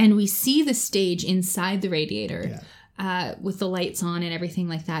 and we see the stage inside the radiator with the lights on and everything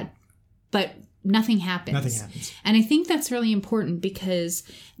like that, but nothing happens. And I think that's really important because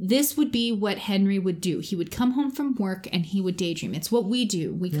this would be what Henry would do. He would come home from work and he would daydream. It's what we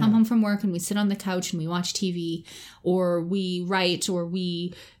do. We come home from work and we sit on the couch and we watch TV, or we write, or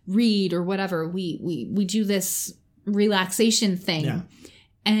we read, or whatever. We do this relaxation thing. Yeah.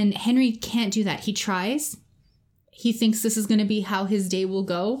 And Henry can't do that. He tries. He thinks this is going to be how his day will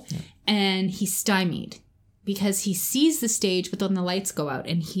go. Yeah. And he's stymied because he sees the stage, but then the lights go out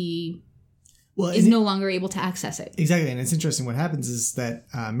and he is no longer able to access it. Exactly. And it's interesting. What happens is that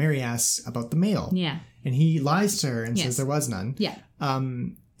Mary asks about the mail. Yeah. And he lies to her and says there was none. Yeah.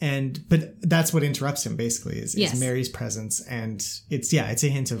 But that's what interrupts him basically is Mary's presence. And it's a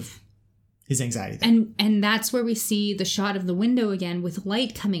hint of his anxiety there. And that's where we see the shot of the window again with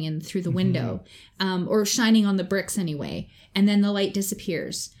light coming in through the window, or shining on the bricks anyway. And then the light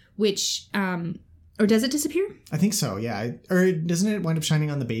disappears, which, or does it disappear? I think so. Yeah. Or doesn't it wind up shining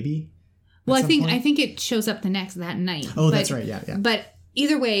on the baby? Well, I think it shows up that night. Oh, that's right. Yeah. But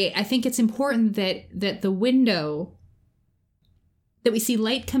either way, I think it's important that the window, that we see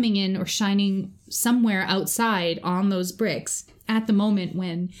light coming in or shining somewhere outside on those bricks at the moment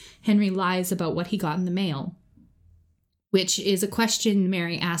when Henry lies about what he got in the mail, which is a question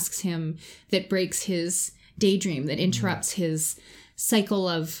Mary asks him that breaks his daydream, that interrupts his cycle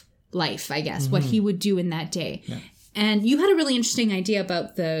of life, I guess, what he would do in that day. Yeah. And you had a really interesting idea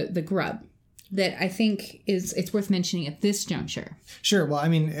about the grub that I think it's worth mentioning at this juncture. Sure. Well, I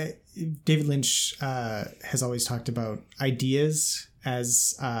mean, David Lynch has always talked about ideas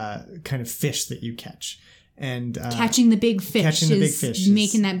as kind of fish that you catch. And catching the big fish is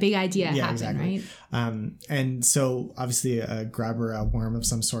making that big idea happen, exactly. Right? And so obviously a grub or a worm of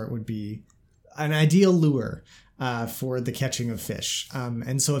some sort would be an ideal lure for the catching of fish.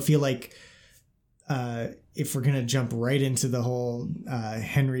 And so I feel like if we're going to jump right into the whole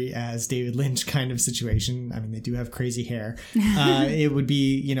Henry as David Lynch kind of situation, I mean, they do have crazy hair. It would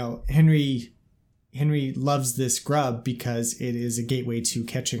be, Henry loves this grub because it is a gateway to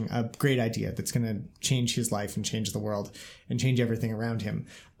catching a great idea that's going to change his life and change the world and change everything around him.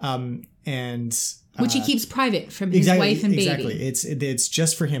 Which he keeps private from his wife and baby. Exactly. It's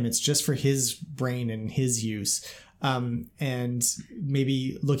just for him. It's just for his brain and his use. And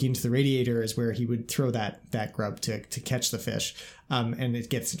maybe looking to the radiator is where he would throw that grub to catch the fish. And it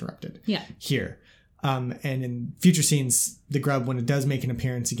gets interrupted here. And in future scenes, the grub, when it does make an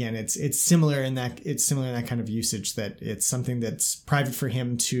appearance again, it's similar in that kind of usage, that it's something that's private for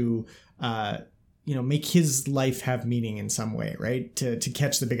him to, make his life have meaning in some way, right? To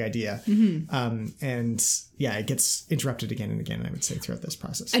catch the big idea. It gets interrupted again and again, I would say, throughout this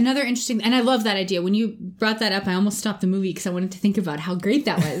process. Another interesting, and I love that idea. When you brought that up, I almost stopped the movie because I wanted to think about how great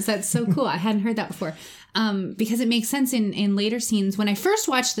that was. That's so cool. I hadn't heard that before. Because it makes sense in later scenes. When I first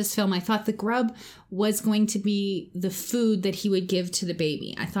watched this film, I thought the grub was going to be the food that he would give to the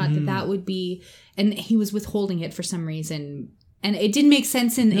baby. I thought that would be, and he was withholding it for some reason. And it didn't make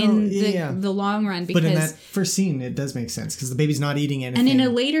sense in the long run. Because, but in that first scene, it does make sense because the baby's not eating anything. And in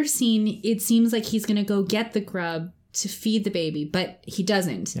a later scene, it seems like he's going to go get the grub to feed the baby, but he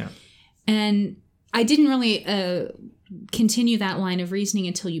doesn't. Yeah. And I didn't really continue that line of reasoning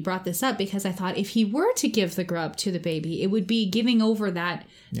until you brought this up, because I thought if he were to give the grub to the baby, it would be giving over that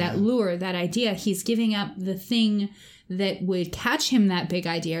lure, that idea. He's giving up the thing that would catch him that big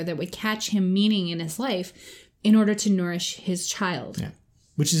idea, that would catch him meaning in his life, in order to nourish his child. Yeah.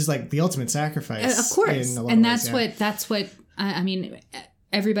 Which is like the ultimate sacrifice. Of course. And that's what I mean,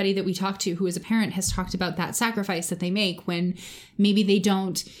 everybody that we talk to who is a parent has talked about that sacrifice that they make when maybe they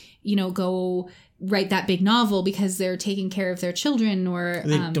don't, go write that big novel because they're taking care of their children, or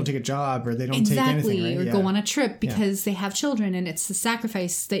they don't take a job, or they don't take anything, right? Or go on a trip because they have children, and it's the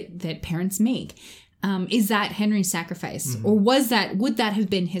sacrifice that parents make. Is that Henry's sacrifice, or would that have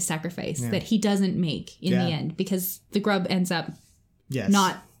been his sacrifice that he doesn't make in the end, because the grub ends up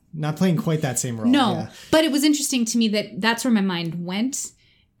not playing quite that same role. No, but it was interesting to me that's where my mind went,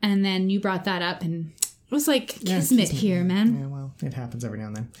 and then you brought that up, and it was like kismet here, man. Yeah, well, it happens every now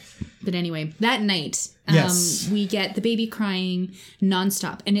and then. But anyway, that night, we get the baby crying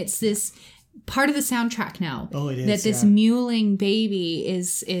nonstop, and it's this part of the soundtrack now. Oh, it is. That this mewling baby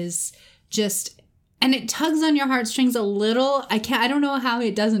is just, and it tugs on your heartstrings a little. I don't know how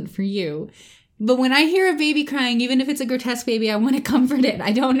it doesn't for you. But when I hear a baby crying, even if it's a grotesque baby, I want to comfort it.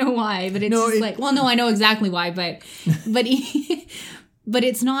 I don't know why, but I know exactly why, but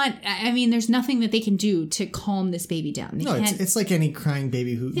it's not, I mean, there's nothing that they can do to calm this baby down. It's like any crying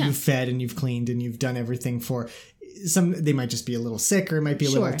baby who you've fed and you've cleaned and you've done everything for. They might just be a little sick, or it might be a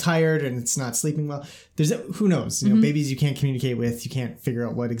little tired and it's not sleeping well. Who knows? Babies you can't communicate with, you can't figure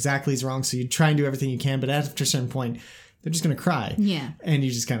out what exactly is wrong. So you try and do everything you can, but after a certain point, they're just going to cry. Yeah. And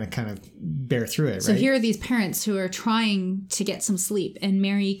you just kind of bear through it, right? So here are these parents who are trying to get some sleep, and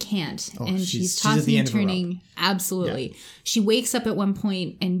Mary can't. And she's tossing and turning. Absolutely. Yeah. She wakes up at one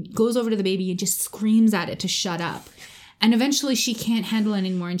point and goes over to the baby and just screams at it to shut up. And eventually she can't handle it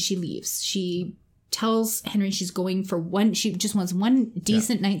anymore, and she leaves. She tells Henry she's going for she just wants one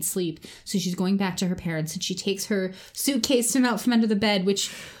decent night's sleep. So she's going back to her parents, and she takes her suitcase out from under the bed,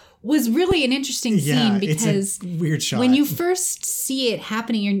 which was really an interesting scene, because it's a weird shot. When you first see it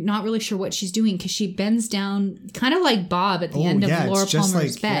happening, you're not really sure what she's doing, because she bends down kind of like Bob at the end of Laura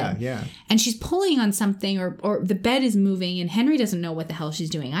Palmer's bed. Yeah. And she's pulling on something, or the bed is moving, and Henry doesn't know what the hell she's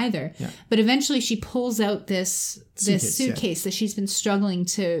doing either. Yeah. But eventually she pulls out this suitcase that she's been struggling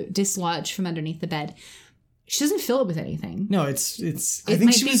to dislodge from underneath the bed. She doesn't fill it with anything. No, I think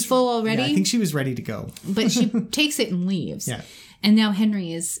might be full already. Yeah, I think she was ready to go. But she takes it and leaves. Yeah. And now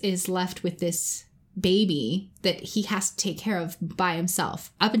Henry is left with this baby that he has to take care of by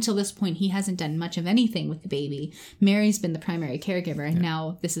himself. Up until this point, he hasn't done much of anything with the baby. Mary's been the primary caregiver, and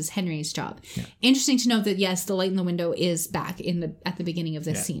now this is Henry's job. Yeah. Interesting to note that, yes, the light in the window is back at the beginning of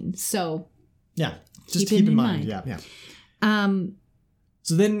this scene. So just keep in mind. Yeah.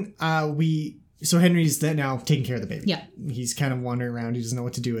 So then So Henry's now taking care of the baby. Yeah. He's kind of wandering around. He doesn't know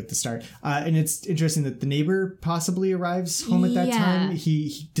what to do at the start. And it's interesting that the neighbor possibly arrives home at that time.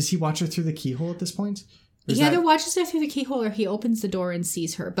 Does he watch her through the keyhole at this point? He either watches her through the keyhole, or he opens the door and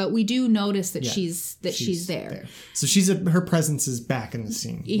sees her. But we do notice that she's there. So her presence is back in the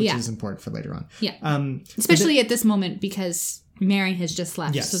scene, which is important for later on. Yeah. Especially at this moment, because Mary has just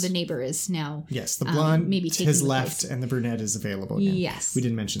left, so the neighbor is now... Yes, the blonde has left, and the brunette is available again. Yes. We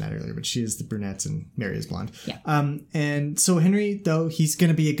didn't mention that earlier, but she is the brunette and Mary is blonde. Yeah. And so Henry, though, he's going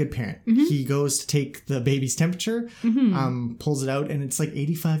to be a good parent. Mm-hmm. He goes to take the baby's temperature, pulls it out, and it's like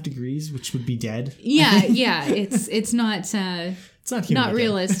 85 degrees, which would be dead. Yeah, it's not... it's not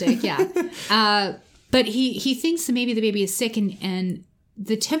realistic, but he thinks that maybe the baby is sick, and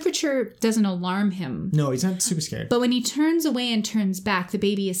the temperature doesn't alarm him. No, he's not super scared. But when he turns away and turns back, the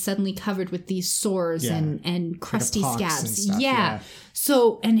baby is suddenly covered with these sores and crusty scabs. And stuff, yeah.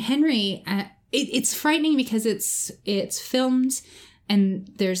 So, and Henry, it's frightening because it's filmed, and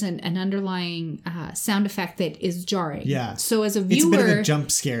there's an underlying sound effect that is jarring. Yeah. So as a viewer... It's a bit of a jump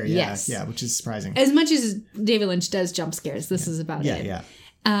scare, yeah, which is surprising. As much as David Lynch does jump scares, this is about it. Yeah.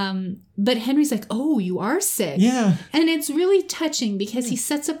 But Henry's like, oh, you are sick. Yeah. And it's really touching because he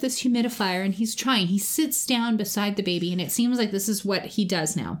sets up this humidifier and he's trying. He sits down beside the baby, and it seems like this is what he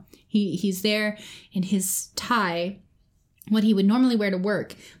does now. He's there in his tie, what he would normally wear to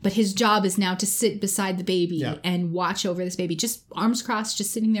work, but his job is now to sit beside the baby and watch over this baby, just arms crossed,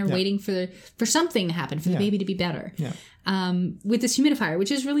 just sitting there waiting for something to happen, for the baby to be better. Yeah. With this humidifier, which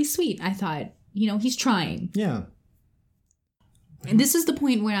is really sweet. I thought, he's trying. Yeah. And this is the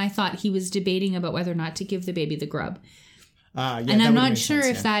point where I thought he was debating about whether or not to give the baby the grub. And I'm not sure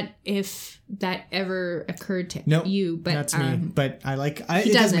if that ever occurred to you, but that's me. But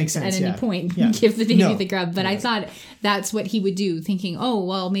he doesn't at any point give the baby the grub. But I thought that's what he would do, thinking, oh,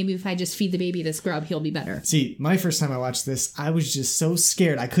 well, maybe if I just feed the baby this grub, he'll be better. See, my first time I watched this, I was just so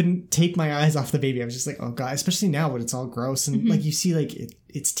scared. I couldn't take my eyes off the baby. I was just like, oh God, especially now when it's all gross. And like you see like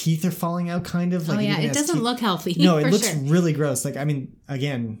its teeth are falling out kind of. Like, it doesn't look healthy. No, it looks really gross. Like, I mean,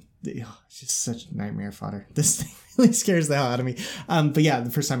 again... it's just such nightmare fodder. This thing really scares the hell out of me. But yeah, the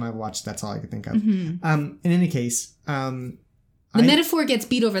first time I watched, that's all I could think of. Mm-hmm. In any case, The metaphor gets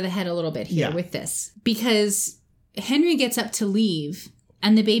beat over the head a little bit here with this, because Henry gets up to leave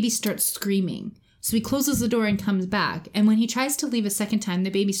and the baby starts screaming. So he closes the door and comes back. And when he tries to leave a second time, the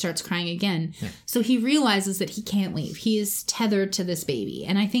baby starts crying again. Yeah. So he realizes that he can't leave. He is tethered to this baby.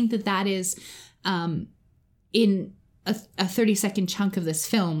 And I think that that is, in a 30-second chunk of this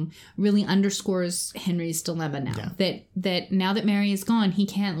film, really underscores Henry's dilemma now. Yeah. That now that Mary is gone, he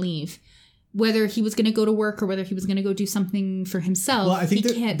can't leave. Whether he was going to go to work or whether he was going to go do something for himself, well, I think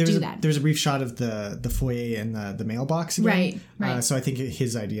he can't do that. There's a brief shot of the foyer and the mailbox again. Right. So I think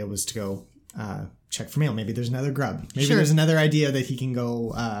his idea was to go check for mail. Maybe there's another grub. Maybe there's another idea that he can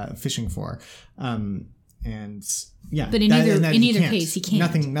go fishing for. And yeah, but in either case, he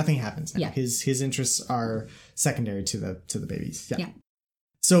can't. Nothing happens. Yeah. His interests are secondary to the babies. Yeah.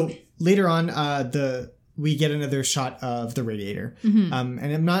 So later on, we get another shot of the radiator. Mm-hmm.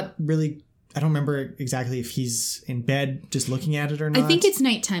 And I don't remember exactly if he's in bed just looking at it or not. I think it's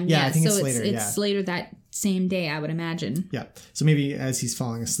nighttime. Yeah, I think so it's later. It's later that same day, I would imagine. Yeah. So maybe as he's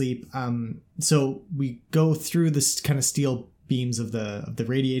falling asleep. So we go through this kind of steel beams of the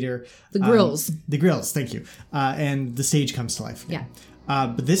radiator. The grills. The grills, thank you. And the stage comes to life. Yeah.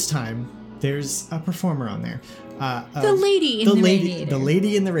 But this time, there's a performer on there. The lady in the radiator. The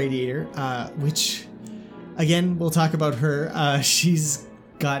lady in the radiator, which, again, we'll talk about her. She's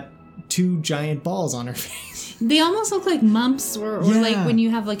got 2 giant balls on her face. They almost look like mumps or like when you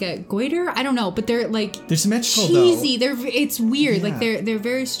have like a goiter. I don't know, but they're like they're symmetrical cheesy. Though. It's weird. Yeah. Like they're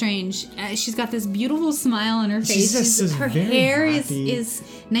very strange. She's got this beautiful smile on her face. Her hair is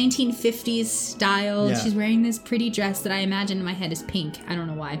 1950s style. Yeah. She's wearing this pretty dress that I imagine in my head is pink. I don't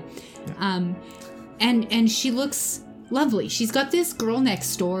know why. Yeah. And she looks lovely. She's got this girl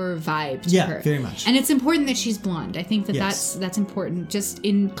next door vibe to her. Yeah, very much. And it's important that she's blonde. I think that's important. Just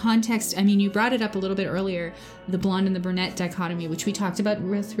in context, I mean, you brought it up a little bit earlier, the blonde and the brunette dichotomy, which we talked about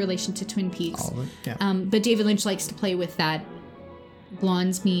with relation to Twin Peaks. All of it, yeah. But David Lynch likes to play with that,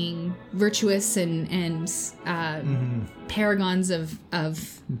 blondes being virtuous and paragons of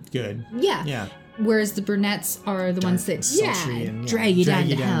good. Yeah. Yeah. Whereas the brunettes are the ones that drag you down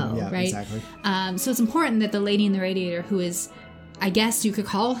to hell, right? Exactly. So it's important that the lady in the radiator, who is, I guess you could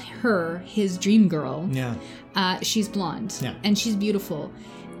call her his dream girl, she's blonde and she's beautiful.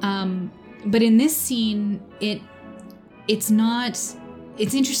 But in this scene, it's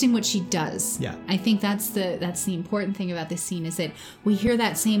interesting what she does. Yeah. I think that's the important thing about this scene is that we hear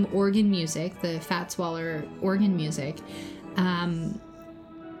that same organ music, the Fats Waller organ music.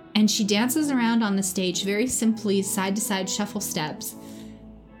 And she dances around on the stage very simply, side-to-side shuffle steps.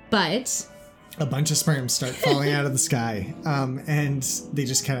 But a bunch of sperms start falling out of the sky. And they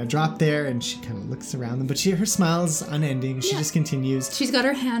just kind of drop there, and she kind of looks around them. But her smile is unending. She just continues. She's got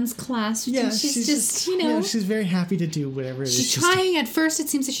her hands clasped. Yeah, and she's just, she's very happy to do whatever it is. She's trying, at first, it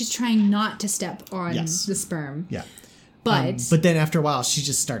seems that she's trying not to step on the sperm. Yeah. But then after a while, she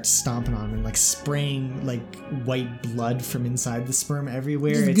just starts stomping on them and like spraying like white blood from inside the sperm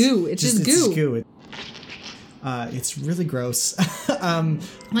everywhere. It's goo. It's just goo. It's really gross.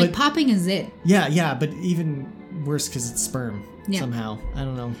 Popping a zit. Yeah, but even worse because it's sperm somehow. I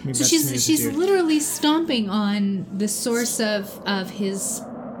don't know. Maybe so she's literally stomping on the source of his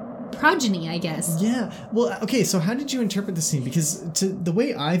progeny, I guess. Yeah. Well, okay. So how did you interpret the scene? Because the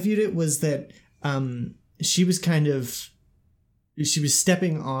way I viewed it was that she was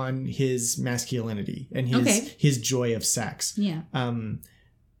stepping on his masculinity and his joy of sex. Yeah.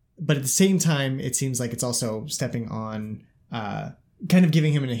 But at the same time, it seems like it's also stepping on, kind of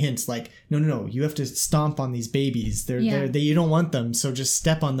giving him a hint, like, no, you have to stomp on these babies. You don't want them, so just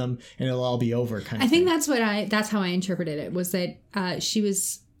step on them and it'll all be over. I think that's how I interpreted it, was that she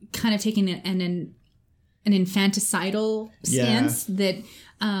was kind of taking an infanticidal stance that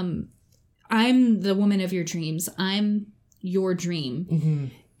I'm the woman of your dreams. I'm your dream. Mm-hmm.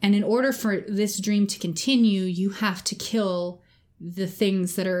 And in order for this dream to continue, you have to kill the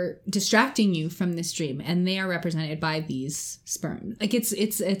things that are distracting you from this dream. And they are represented by these sperm. Like it's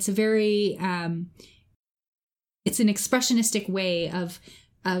a very, it's an expressionistic way of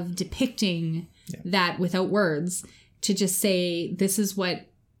depicting that without words, to just say, this is what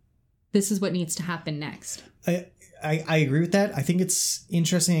needs to happen next. I agree with that. I think it's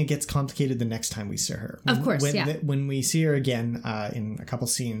interesting. It gets complicated the next time we see her. Of course, when we see her again in a couple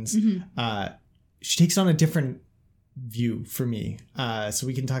scenes, mm-hmm. She takes on a different view for me. So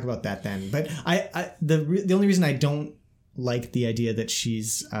we can talk about that then. But the only reason I don't like the idea that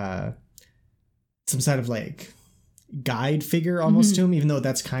she's some sort of like guide figure almost mm-hmm. to him, even though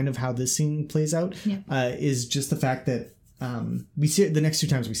that's kind of how this scene plays out, is just the fact that we see it the next 2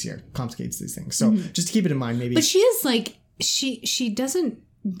 times we see her complicates these things. So just to keep it in mind, maybe. But she is like, she doesn't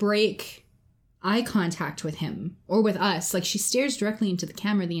break eye contact with him or with us. Like, she stares directly into the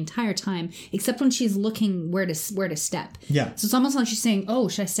camera the entire time, except when she's looking where to step. Yeah. So it's almost like she's saying, oh,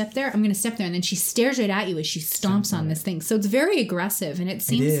 should I step there? I'm going to step there. And then she stares right at you as she stomps on this thing. So it's very aggressive. And it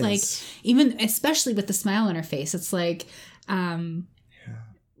seems like, even especially with the smile on her face, it's like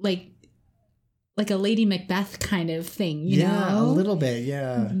like a Lady Macbeth kind of thing, you know? A little bit,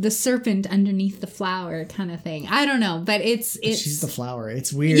 yeah. The serpent underneath the flower kind of thing. I don't know, but it's she's the flower.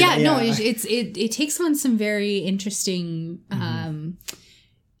 It's weird. Yeah, no, it takes on some very interesting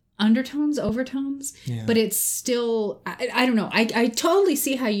undertones, overtones, but it's still, I don't know. I totally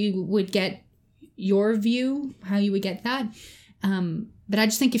see how you would get your view, how you would get that. But I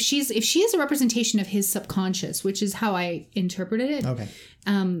just think if she is a representation of his subconscious, which is how I interpreted it, okay,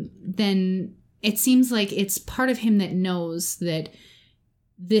 then it seems like it's part of him that knows that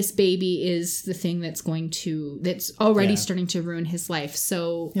this baby is the thing that's already starting to ruin his life.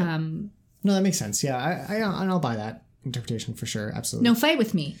 So, no, that makes sense. Yeah, I'll buy that interpretation for sure. Absolutely. No, fight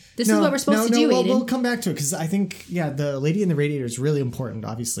with me. This is what we're supposed to do, Aiden. We'll come back to it because I think, the Lady in the Radiator is really important,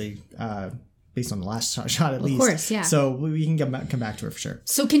 obviously, based on the last shot at least. Of course, yeah. So we can come back to it for sure.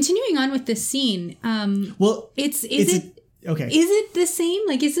 So continuing on with this scene, okay. Is it the same?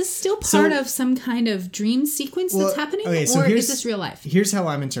 Like, is this still part of some kind of dream sequence that's happening? Okay, so or is this real life? Here's how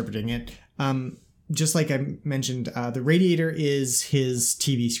I'm interpreting it. Just like I mentioned, the radiator is his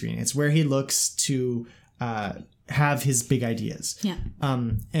TV screen. It's where he looks to have his big ideas. Yeah.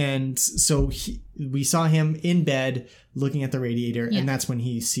 And so we saw him in bed looking at the radiator, and that's when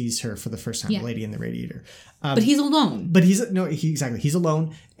he sees her for the first time, the Lady in the Radiator. But he's alone. But he's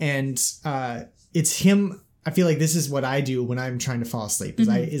alone, and it's him. I feel like this is what I do when I'm trying to fall asleep.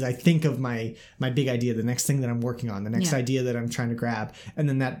 Is I think of my big idea, the next thing that I'm working on, the next idea that I'm trying to grab, and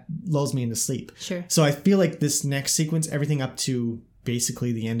then that lulls me into sleep. Sure. So I feel like this next sequence, everything up to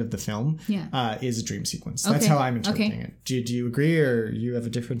basically the end of the film, is a dream sequence. That's how I'm interpreting it. Do you agree, or you have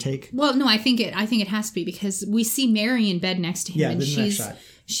a different take? Well, no, I think it has to be, because we see Mary in bed next to him, and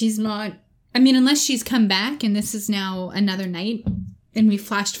she's not. I mean, unless she's come back, and this is now another night. And we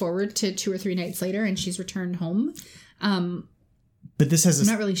flashed forward to 2 or 3 nights later, and she's returned home. But this has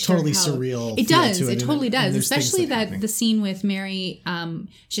a really totally surreal. It does. It totally does. Especially that the scene with Mary.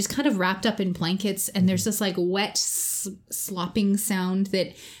 She's kind of wrapped up in blankets, and there's this like wet slopping sound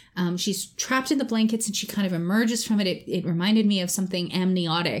that she's trapped in the blankets, and she kind of emerges from it. It reminded me of something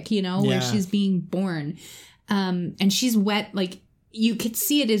amniotic, where she's being born, and she's wet. Like, you could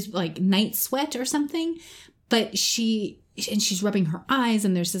see it as like night sweat or something, but she's rubbing her eyes,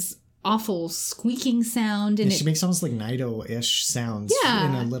 and there's this awful squeaking sound, and she makes almost like Nido-ish sounds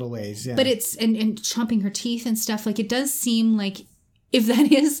in a little ways. Yeah, but it's and chomping her teeth and stuff. Like, it does seem like if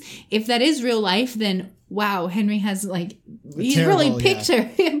that is real life, then wow, Henry has he's really picked her.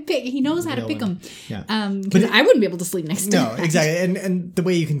 He knows how to pick them. Yeah, because I wouldn't be able to sleep next to her. No, exactly. And the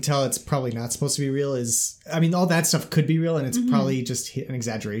way you can tell it's probably not supposed to be real is, I mean, all that stuff could be real, and it's probably just an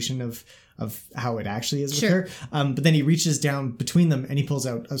exaggeration of how it actually is with her. But then he reaches down between them and he pulls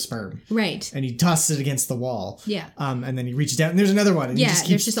out a sperm. Right. And he tosses it against the wall. Yeah. And then he reaches down and there's another one. And he just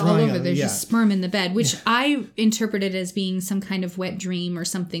keeps there's just all over. There's just sperm in the bed, which I interpreted as being some kind of wet dream or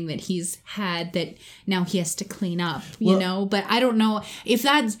something that he's had that now he has to clean up, you know? But I don't know if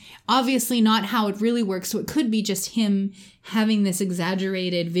that's obviously not how it really works. So it could be just him having this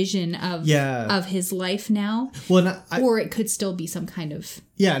exaggerated vision of his life now. Well, or it could still be some kind of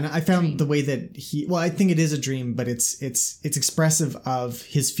and I found dream. The way that I think it is a dream, but it's expressive of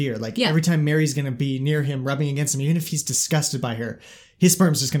his fear. Like every time Mary's going to be near him, rubbing against him, even if he's disgusted by her, his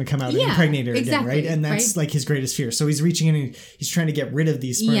sperm's just going to come out and impregnate her again, right? And that's like his greatest fear. So he's reaching in and he's trying to get rid of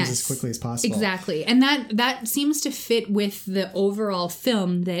these sperms as quickly as possible. Exactly. And that seems to fit with the overall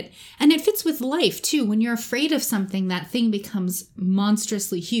film, and it fits with life too. When you're afraid of something, that thing becomes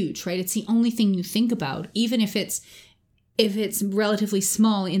monstrously huge, right? It's the only thing you think about, even if it's relatively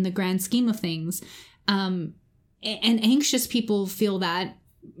small in the grand scheme of things. And anxious people feel that.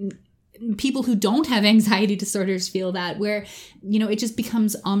 People who don't have anxiety disorders feel that, where, it just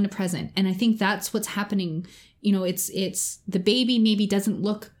becomes omnipresent. And I think that's what's happening. It's the baby maybe doesn't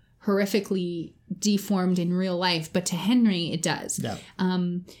look horrifically deformed in real life, but to Henry it does. Yeah.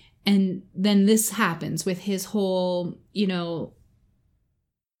 And then this happens with his whole,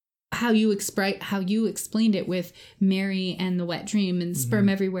 how you explained it with Mary and the wet dream and sperm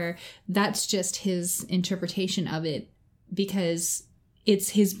everywhere. That's just his interpretation of it, because it's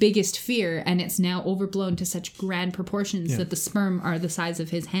his biggest fear, and it's now overblown to such grand proportions that the sperm are the size of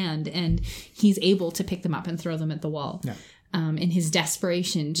his hand, and he's able to pick them up and throw them at the wall in his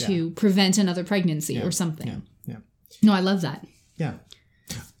desperation to prevent another pregnancy or something. No, I love that. Yeah.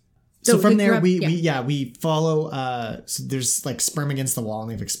 So from there, grub, we follow. So there's like sperm against the wall,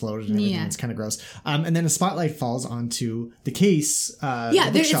 and they've exploded and everything. It's kind of gross. And then a spotlight falls onto the case.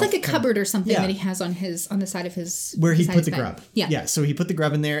 It's like a cupboard or something that he has on the side of his where he put the grub. Yeah. So he put the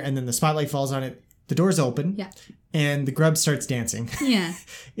grub in there, and then the spotlight falls on it. The door's open. Yeah. And the grub starts dancing. Yeah.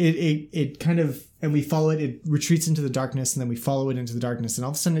 It kind of, and we follow it. It retreats into the darkness, and then we follow it into the darkness, and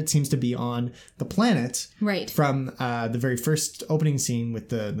all of a sudden it seems to be on the planet. Right. From the very first opening scene with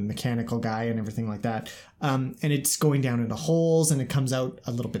the mechanical guy and everything like that. And it's going down into holes, and it comes out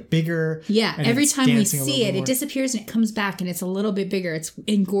a little bit bigger. Yeah. Every time we see it, it disappears and it comes back, and it's a little bit bigger. It's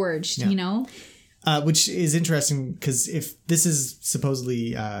engorged, you know? Which is interesting because if this is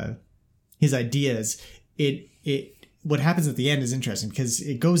supposedly his ideas, what happens at the end is interesting because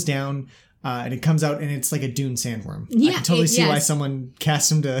it goes down and it comes out and it's like a Dune sandworm. I can totally see why someone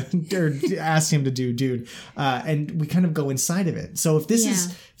cast him to or asked him to do Dune. And we kind of go inside of it. So if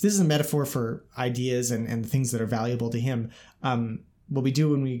this is a metaphor for ideas and things that are valuable to him, what we do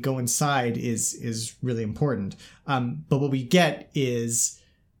when we go inside is really important. But what we get is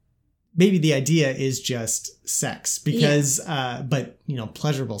maybe the idea is just sex because, but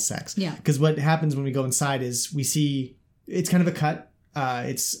pleasurable sex. Yeah. Because what happens when we go inside is we see it's kind of a cut.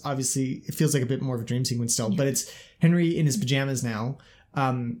 It's obviously, it feels like a bit more of a dream sequence still, but it's Henry in his pajamas now,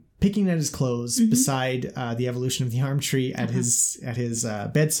 picking at his clothes beside the evolution of the arm tree at his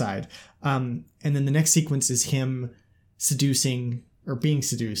bedside. And then the next sequence is him seducing or being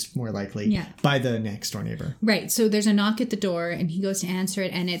seduced, more likely, by the next door neighbor. Right. So there's a knock at the door, and he goes to answer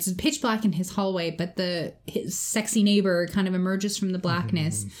it, and it's pitch black in his hallway, but his sexy neighbor kind of emerges from the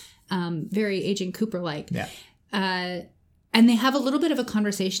blackness, very Agent Cooper-like. Yeah. And they have a little bit of a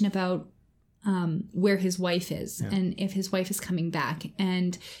conversation about where his wife is and if his wife is coming back.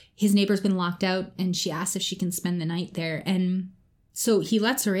 And his neighbor's been locked out, and she asks if she can spend the night there. And so he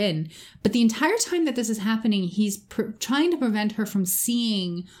lets her in. But the entire time that this is happening, he's trying to prevent her from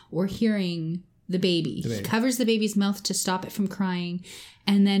seeing or hearing the baby. He covers the baby's mouth to stop it from crying.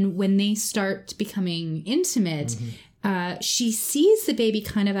 And then when they start becoming intimate, she sees the baby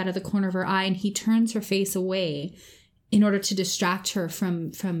kind of out of the corner of her eye, and he turns her face away in order to distract her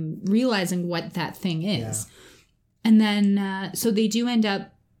from realizing what that thing is. Yeah. And then, so they do end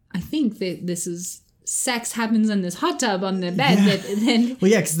up, I think that this is... sex happens in this hot tub on the bed. Then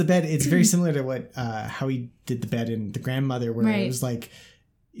well, yeah, because the bed, it's very similar to what how he did the bed in The Grandmother, where it was like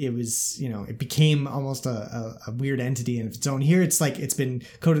it became almost a weird entity in its own. Here it's like it's been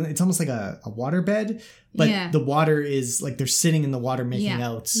coated, it's almost like a water bed, but the water is like they're sitting in the water making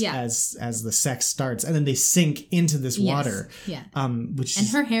out as the sex starts, and then they sink into this water. Which and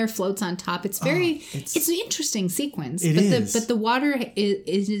her hair floats on top. It's very it's an interesting sequence. But the water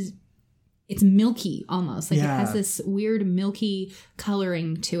is it's milky almost. Like it has this weird milky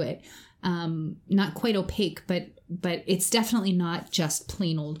coloring to it. Not quite opaque, but it's definitely not just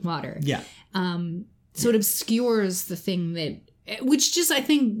plain old water. Yeah. So it obscures the thing which just I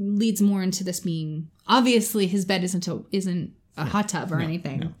think leads more into this being obviously his bed isn't a hot tub or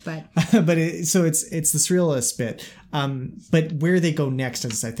anything. No. But so it's the surrealist bit. But where they go next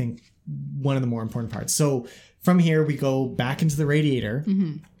is I think one of the more important parts. So from here we go back into the radiator.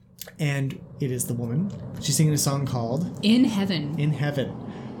 Mm-hmm. And it is the woman. She's singing a song called In Heaven. In Heaven.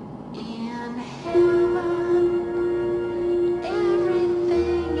 In heaven,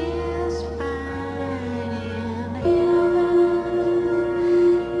 everything is fine. In heaven,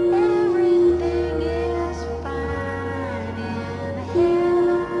 everything is fine. In heaven,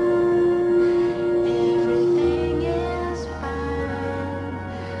 everything is fine.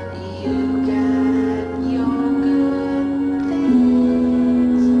 You got your good things.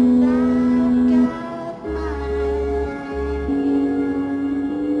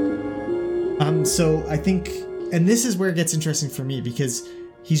 So I think, and this is where it gets interesting for me because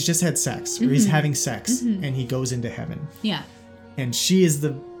he's just had sex, or he's having sex, and he goes into heaven. Yeah. And she is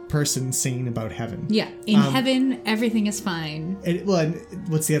the person singing about heaven. Yeah. In heaven, everything is fine. And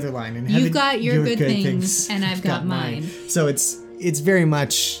what's the other line? In heaven, you've got your good things, and I've got mine. So it's very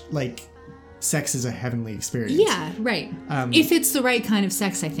much like sex is a heavenly experience. Yeah, right. If it's the right kind of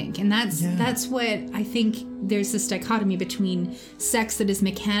sex, I think. And that's what I think there's this dichotomy between sex that is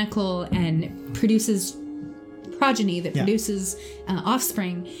mechanical and produces progeny, that produces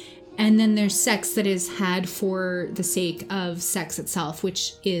offspring, and then there's sex that is had for the sake of sex itself,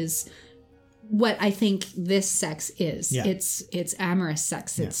 which is what I think this sex is. Yeah. It's amorous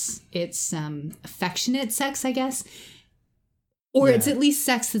sex. It's affectionate sex, I guess. Or it's at least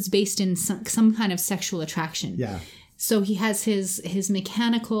sex that's based in some kind of sexual attraction. Yeah. So he has his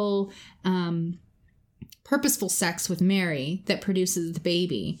mechanical purposeful sex with Mary that produces the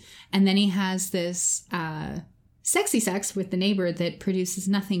baby. And then he has this sexy sex with the neighbor that produces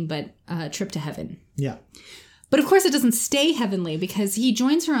nothing but a trip to heaven. Yeah. But of course it doesn't stay heavenly because he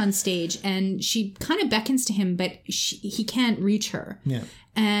joins her on stage and she kind of beckons to him, but he can't reach her. Yeah.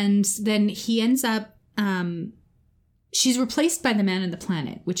 And then he ends up, she's replaced by the man on the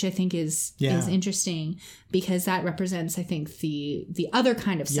planet, which I think is interesting because that represents, I think, the other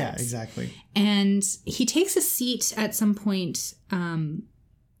kind of sex. Yeah, exactly. And he takes a seat at some point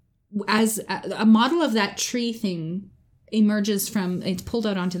as a model of that tree thing emerges from, it's pulled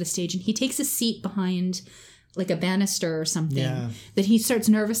out onto the stage, and he takes a seat behind like a banister or something that he starts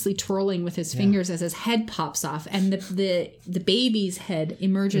nervously twirling with his fingers as his head pops off, and the baby's head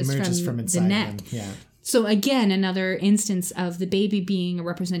emerges from the neck. Yeah. So again, another instance of the baby being a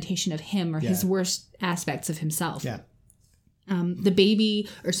representation of him or his worst aspects of himself. Yeah.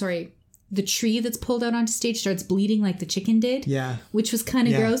 The tree that's pulled out onto stage starts bleeding like the chicken did. Yeah. Which was kind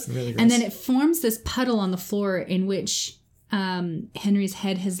of gross. Really gross. And then it forms this puddle on the floor in which Henry's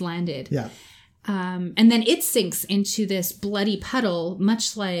head has landed. Yeah. And then it sinks into this bloody puddle,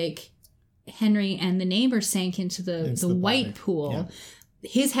 much like Henry and the neighbor sank into the white pool. Yeah.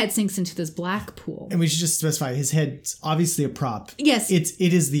 His head sinks into this black pool. And we should just specify his head's obviously a prop. Yes. It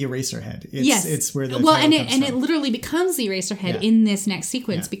is the Eraserhead. It's where the it literally becomes the Eraserhead in this next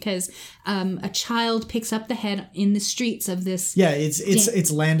sequence because a child picks up the head in the streets of this. Yeah,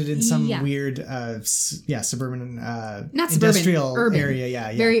 it's landed in some weird suburban not industrial urban area.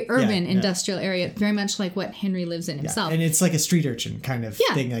 Yeah. Very urban industrial area, very much like what Henry lives in himself. Yeah. And it's like a street urchin kind of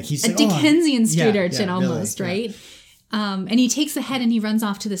thing. Like he's a Dickensian street urchin almost, really, right? And he takes the head and he runs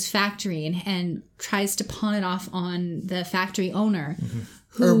off to this factory and tries to pawn it off on the factory owner.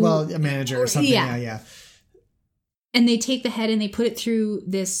 Mm-hmm. A manager or something. Yeah. And they take the head and they put it through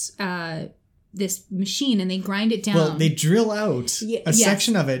this this machine and they grind it down. Well, they drill out a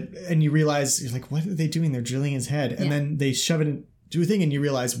section of it and you realize, you're like, what are they doing? They're drilling his head. And then they shove it into a thing and you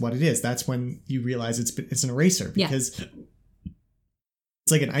realize what it is. That's when you realize it's an eraser because...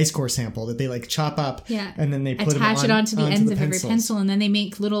 It's like an ice core sample that they like chop up and then they attach it onto the ends of every pencil, and then they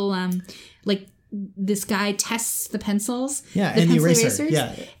make little like this guy tests the pencils, and the eraser,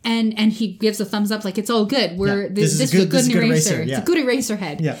 and he gives a thumbs up like it's all good. This is a good eraser. It's a good eraser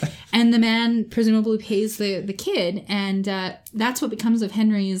head. Yeah. And the man presumably pays the kid, and that's what becomes of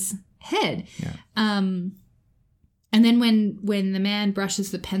Henry's head. Yeah. And then when the man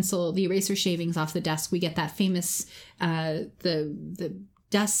brushes the eraser shavings off the desk, we get that famous the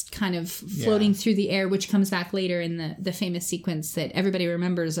dust kind of floating through the air, which comes back later in the famous sequence that everybody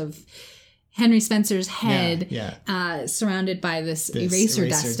remembers of Henry Spencer's head surrounded by this eraser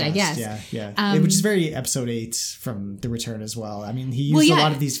dust, I guess. Yeah. Which is very episode 8 from The Return as well. I mean, he used a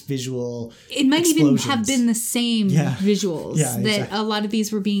lot of these visual It might explosions. even have been the same visuals that a lot of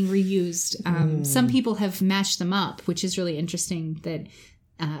these were being reused. Some people have matched them up, which is really interesting that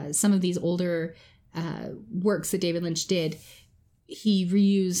some of these older works that David Lynch did, he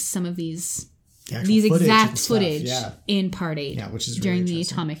reused some of these exact footage in Part 8 which is during really the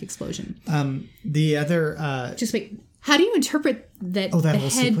atomic explosion. The other... Just wait. How do you interpret that the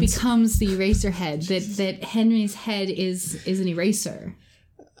head sequence becomes the eraser head? That Henry's head is an eraser?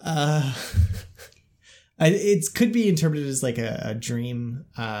 It could be interpreted as like a dream,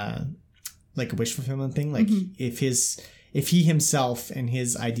 like a wish fulfillment thing. Like if he himself and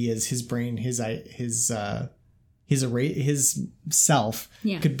his ideas, his brain, his self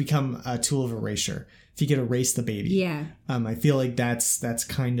could become a tool of erasure. If he could erase the baby. Yeah. I feel like that's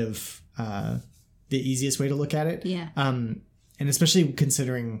kind of the easiest way to look at it. Yeah. And especially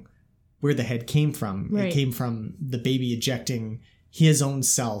considering where the head came from. Right. It came from the baby ejecting his own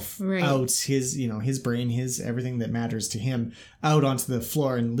self out, his brain, his everything that matters to him out onto the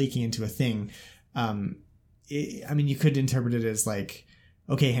floor and leaking into a thing. You could interpret it as like,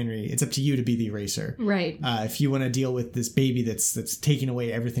 okay, Henry, it's up to you to be the eraser. Right. If you want to deal with this baby that's taking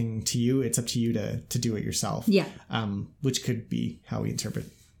away everything to you, it's up to you to do it yourself. Yeah. Which could be how we interpret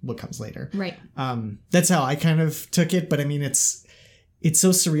what comes later. Right. That's how I kind of took it, but I mean, it's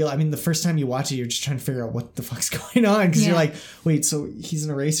so surreal. I mean, the first time you watch it, you're just trying to figure out what the fuck's going on because you're like, wait, so he's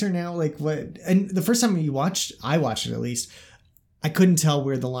an eraser now? Like what? And the first time I watched it at least, I couldn't tell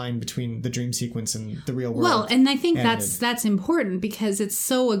where the line between the dream sequence and the real world. Well, and I think that's important because it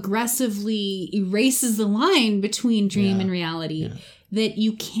so aggressively erases the line between dream and reality that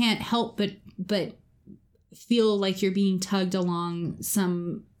you can't help but feel like you're being tugged along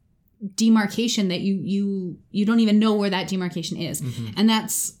some demarcation that you don't even know where that demarcation is. And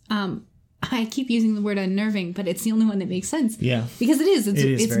that's I keep using the word unnerving, but it's the only one that makes sense. Yeah. Because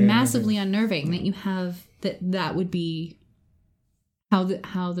it's massively unnerving that you have that would be how the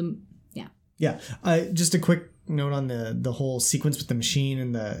yeah. Yeah. Just a quick note on the whole sequence with the machine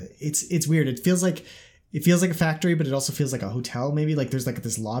and it's weird. It feels like a factory, but it also feels like a hotel. Maybe like there's like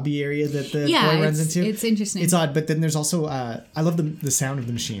this lobby area that the boy runs into. It's interesting. It's odd, but then there's also I love the sound of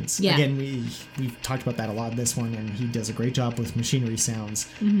the machines. Yeah. Again, we've talked about that a lot in this one, and he does a great job with machinery sounds.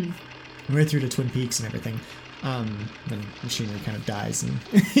 Right through to Twin Peaks and everything. Then machinery kind of dies and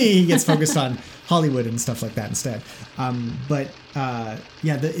he gets focused on Hollywood and stuff like that instead.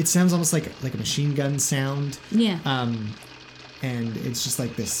 It sounds almost like a machine gun sound. Yeah. And it's just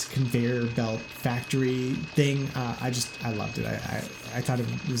like this conveyor belt factory thing. I loved it. I thought it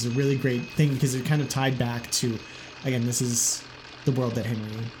was a really great thing because it kind of tied back to, again, this is the world that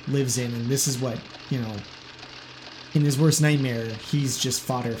Henry lives in, and this is what, in his worst nightmare, he's just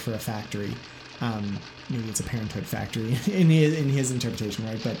fodder for a factory. Maybe it's a parenthood factory in his interpretation,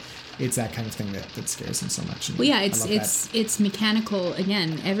 right? But it's that kind of thing that scares him so much. Well, yeah, it's mechanical.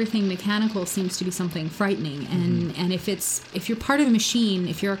 Again, everything mechanical seems to be something frightening. And if you're part of a machine,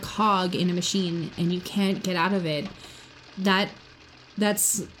 if you're a cog in a machine and you can't get out of it,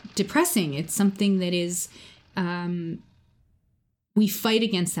 that's depressing. It's something that is. We fight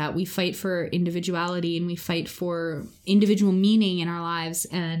against that. We fight for individuality and we fight for individual meaning in our lives.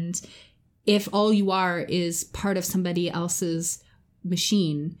 And if all you are is part of somebody else's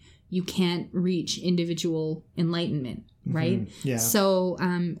machine, you can't reach individual enlightenment, right? Yeah. So,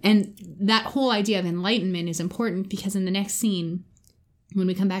 and that whole idea of enlightenment is important because in the next scene, when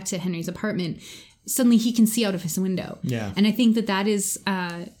we come back to Henry's apartment, suddenly he can see out of his window. Yeah. And I think that is,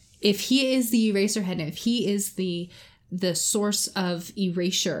 if he is the Eraserhead, and if he is the source of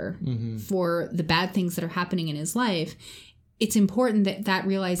erasure for the bad things that are happening in his life, it's important that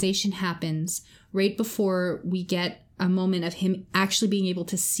realization happens right before we get a moment of him actually being able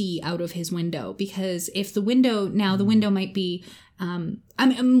to see out of his window. Because if the window might be,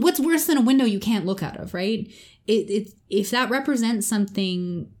 what's worse than a window you can't look out of, right? If that represents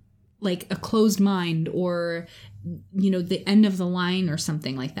something like a closed mind or, the end of the line or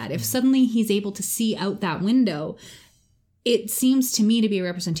something like that, if suddenly he's able to see out that window, it seems to me to be a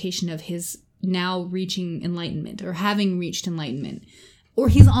representation of his now reaching enlightenment or having reached enlightenment, or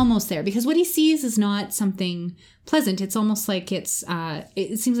he's almost there, because what he sees is not something pleasant. It's almost like it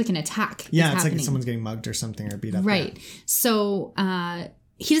seems like an attack. Yeah, it's like someone's getting mugged or something or beat up. Right. Yeah. So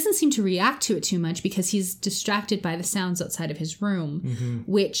he doesn't seem to react to it too much because he's distracted by the sounds outside of his room,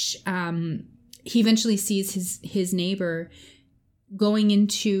 which he eventually sees his neighbor going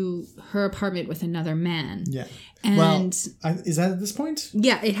into her apartment with another man. Yeah. And is that at this point?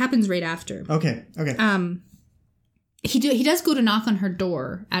 Yeah, it happens right after. Okay. He does go to knock on her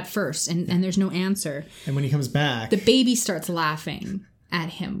door at first, and there's no answer. And when he comes back, the baby starts laughing at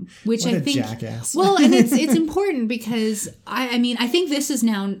him, which what I a think jackass. Well, and it's important because I think this is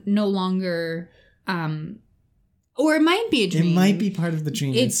now no longer or it might be a dream. It might be part of the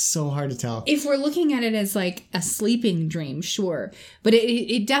dream. It's so hard to tell. If we're looking at it as like a sleeping dream, sure. But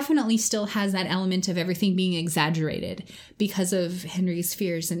it definitely still has that element of everything being exaggerated because of Henry's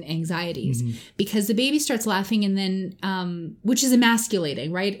fears and anxieties. Because the baby starts laughing and then, which is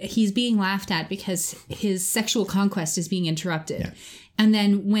emasculating, right? He's being laughed at because his sexual conquest is being interrupted. Yeah. And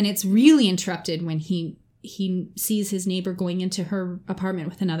then when it's really interrupted, when he sees his neighbor going into her apartment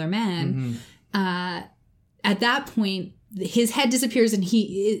with another man, at that point, his head disappears and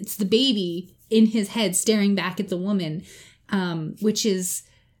it's the baby in his head staring back at the woman, which is,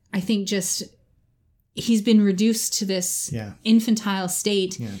 I think, just he's been reduced to this infantile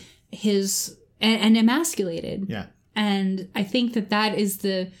state, and emasculated. Yeah. And I think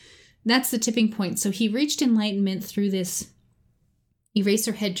that's the tipping point. So he reached enlightenment through this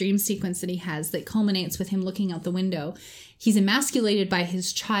Eraserhead dream sequence that he has that culminates with him looking out the window. He's emasculated by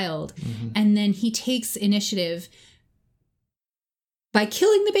his child, and then he takes initiative by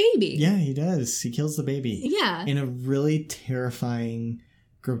killing the baby. Yeah, he does. He kills the baby. Yeah. In a really terrifying,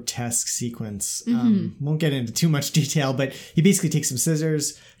 grotesque sequence. Won't get into too much detail, but he basically takes some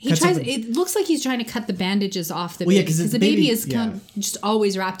scissors. It looks like he's trying to cut the bandages off the baby, because the baby is just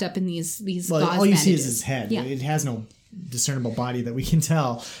always wrapped up in these gauze all you bandages. see is his head. Yeah. It has no discernible body that we can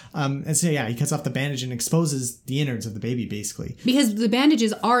tell. And so, he cuts off the bandage and exposes the innards of the baby, basically. Because the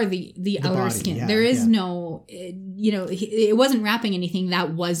bandages are the outer body, skin. Yeah, there is no, it wasn't wrapping anything.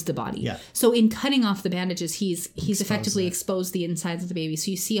 That was the body. Yeah. So in cutting off the bandages, he's effectively exposed the insides of the baby.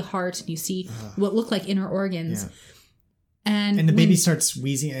 So you see a heart and you see what look like inner organs. Yeah. And the baby starts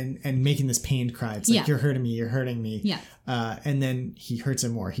wheezing and making this pained cry. It's like, you're hurting me, you're hurting me. Yeah. And then he hurts it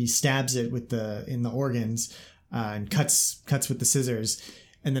more. He stabs it in the organs, and cuts with the scissors.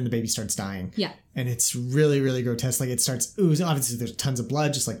 and then the baby starts dying. Yeah. And it's really, really grotesque. Like it starts oozing. Obviously, there's tons of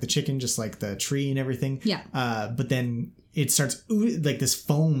blood, just like the chicken, just like the tree and everything. Yeah. But then it starts like this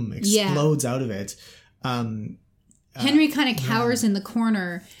foam explodes out of it. Henry kind of cowers in the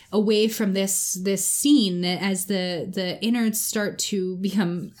corner away from this scene as the innards start to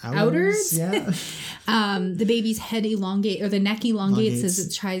become outers. Yeah. The baby's head elongates, or the neck elongates as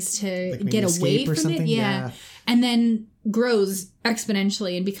it tries to like get away from something. it. Yeah. And then grows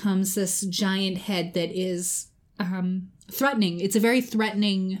exponentially and becomes this giant head that is threatening. It's a very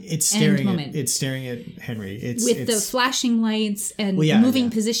threatening end moment. It's staring at Henry. It's the flashing lights and moving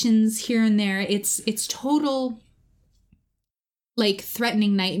positions here and there. It's total like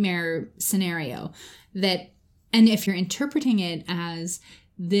threatening nightmare scenario that, and if you're interpreting it as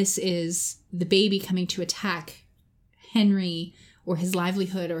this is the baby coming to attack Henry or his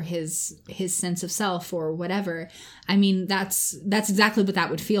livelihood or his sense of self or whatever, I mean, that's exactly what that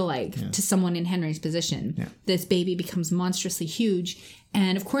would feel like to someone in Henry's position. Yeah. This baby becomes monstrously huge,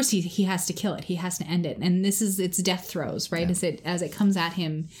 and of course he has to kill it. He has to end it. And this is its death throes, right? Yeah. As it comes at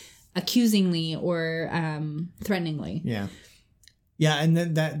him accusingly or threateningly. Yeah. Yeah, and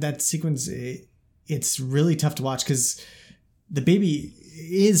then that sequence, it's really tough to watch because the baby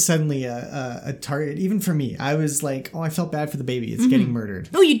is suddenly a target. Even for me, I was like, I felt bad for the baby. It's getting murdered.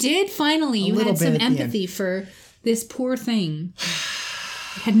 Oh, you did? Finally, you had some empathy for this poor thing.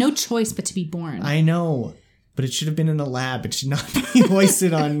 Had no choice but to be born. I know, but it should have been in a lab. It should not be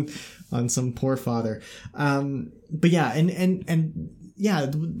hoisted on some poor father. But yeah, and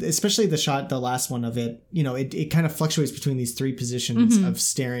yeah, especially the last one of it, it kind of fluctuates between these three positions of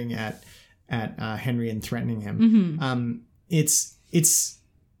staring at Henry and threatening him. It's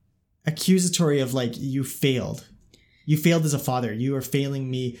accusatory of like, you failed as a father. You are failing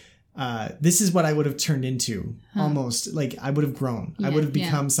me. This is what I would have turned into. Almost like I would have grown. I would have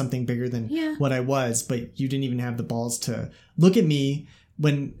become something bigger than what I was, but you didn't even have the balls to look at me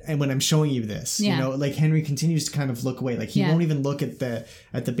when I'm showing you this. Like Henry continues to kind of look away. Like he won't even look at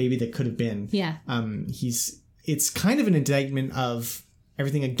the baby that could have been. Yeah. It's kind of an indictment of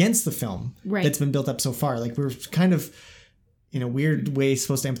everything against the film that's been built up so far. Like we're kind of in a weird way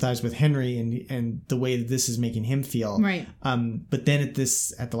supposed to empathize with Henry and the way that this is making him feel. Right. But then at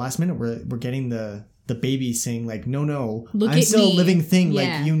the last minute we're getting the baby saying like, no, look I'm still me. a living thing. Yeah.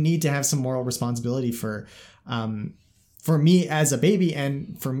 Like you need to have some moral responsibility for me as a baby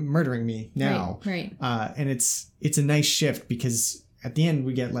and for murdering me now. Right. And it's a nice shift because at the end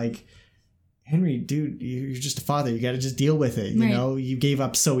we get like, Henry, dude, you're just a father. You got to just deal with it. You know, you gave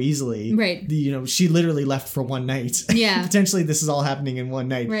up so easily. Right. She literally left for one night. Yeah. Potentially this is all happening in one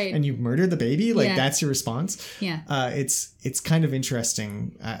night. Right. And you murdered the baby? Like that's your response? Yeah. It's kind of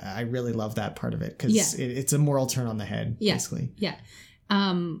interesting. I really love that part of it because it's a moral turn on the head, basically. Yeah.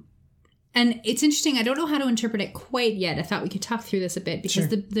 And it's interesting. I don't know how to interpret it quite yet. I thought we could talk through this a bit because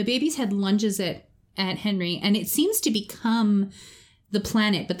the baby's head lunges at Henry and it seems to become the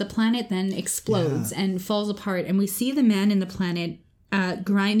planet, but the planet then explodes and falls apart. And we see the man in the planet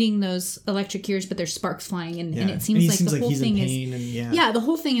grinding those electric gears, but there's sparks flying. And it seems like the whole thing is... the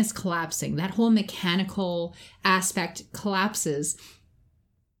whole thing is collapsing. That whole mechanical aspect collapses.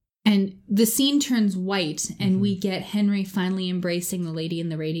 And the scene turns white and we get Henry finally embracing the lady in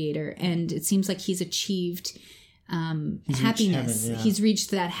the radiator. And it seems like he's achieved happiness. Heaven, He's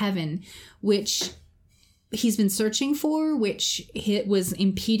reached that heaven, which he's been searching for, which was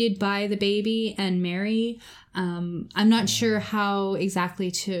impeded by the baby and Mary. I'm not sure how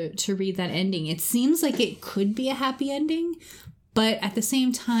exactly to read that ending. It seems like it could be a happy ending, but at the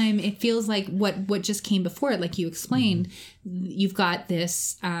same time, it feels like what just came before it, like you explained, you've got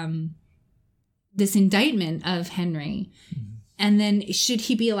this this indictment of Henry, and then should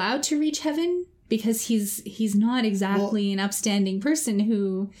he be allowed to reach heaven? Because he's not exactly an upstanding person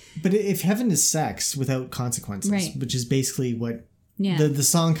who... But if heaven is sex without consequences, which is basically what the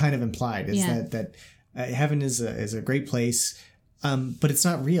song kind of implied, is that heaven is a great place, but it's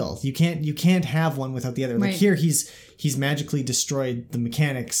not real. You can't have one without the other. Like here, he's magically destroyed the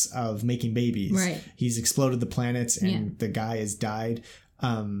mechanics of making babies. Right. He's exploded the planets, and the guy has died.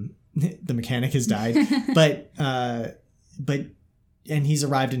 The mechanic has died, but. And he's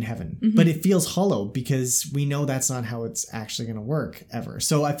arrived in heaven, but it feels hollow because we know that's not how it's actually going to work ever.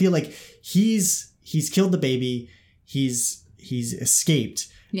 So I feel like he's killed the baby, he's escaped.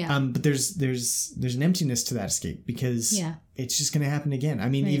 Yeah. But there's an emptiness to that escape because it's just going to happen again. I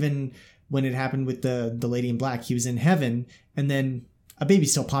mean, even when it happened with the lady in black, he was in heaven and then a baby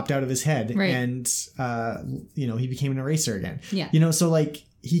still popped out of his head and, he became an eraser again. Yeah. So like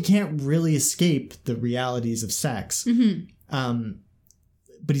he can't really escape the realities of sex.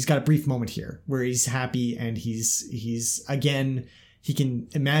 but he's got a brief moment here where he's happy, and he's again, he can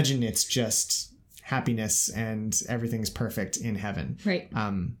imagine it's just happiness and everything's perfect in heaven. Right.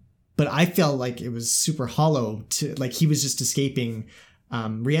 But I felt like it was super hollow, to like he was just escaping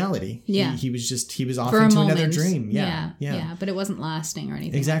reality. Yeah. He was off For a into moment. another dream. Yeah. But it wasn't lasting or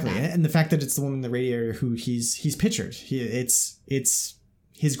anything. Exactly. Like that. And the fact that it's the woman in the radiator who he's pictured. It's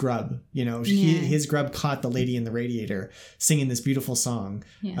his grub, his grub caught the lady in the radiator singing this beautiful song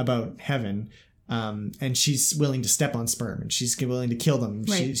about heaven. And she's willing to step on sperm, and she's willing to kill them.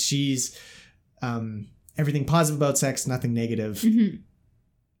 Right. She's everything positive about sex, nothing negative. Mm-hmm.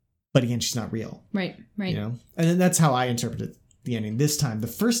 But again, she's not real. Right. And then that's how I interpreted the ending this time. The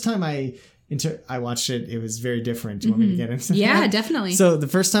first time I watched it, it was very different. Do you want me to get into that? Yeah, definitely. So the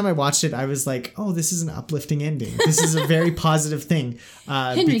first time I watched it, I was like, oh, this is an uplifting ending. This is a very positive thing.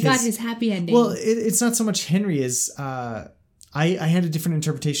 Henry got his happy ending. Well, it's not so much Henry as I had a different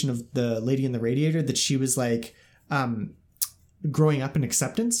interpretation of the lady in the radiator, that she was like growing up in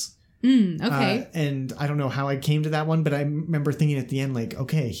acceptance. Okay. And I don't know how I came to that one, but I remember thinking at the end, like,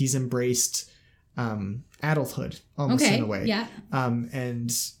 okay, he's embraced adulthood almost in a way. Yeah. And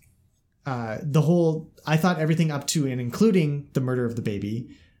the whole, I thought everything up to and including the murder of the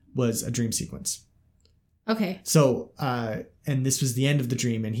baby was a dream sequence. Okay. So, and this was the end of the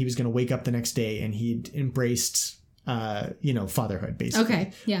dream, and he was going to wake up the next day, and he'd embraced, fatherhood, basically.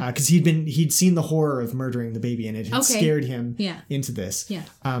 Okay. Yeah. Because he'd seen the horror of murdering the baby, and it had scared him into this. Yeah.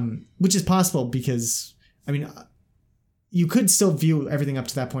 Which is possible because, I mean, you could still view everything up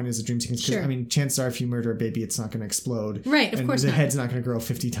to that point as a dream sequence. Because, Sure. I mean, chances are if you murder a baby, it's not going to explode. Right, of course the not. head's not going to grow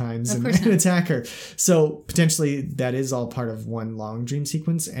 50 times and course not. attack her. So potentially that is all part of one long dream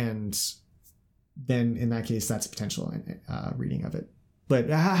sequence. And then in that case, that's a potential reading of it. But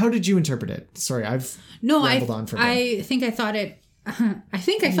how did you interpret it? Sorry, I've rambled on for a bit. I think I thought it. I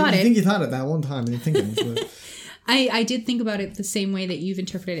think I think you thought it that one time. I did think about it the same way that you've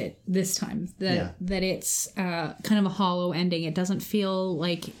interpreted it this time. That it's kind of a hollow ending. It doesn't feel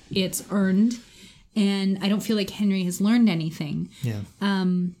like it's earned, and I don't feel like Henry has learned anything. Yeah.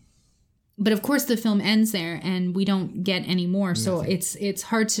 But of course, the film ends there, and we don't get any more. So it's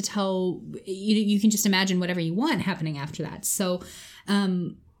hard to tell. You can just imagine whatever you want happening after that. So.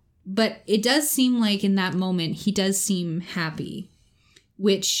 But it does seem like in that moment, he does seem happy,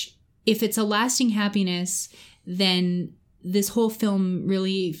 which if it's a lasting happiness, then this whole film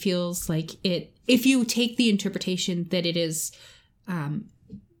really feels like it, if you take the interpretation that it is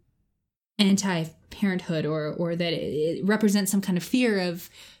anti-parenthood or that it represents some kind of fear of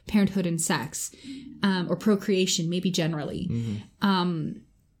parenthood and sex or procreation, maybe generally, then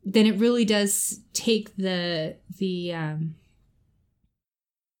it really does take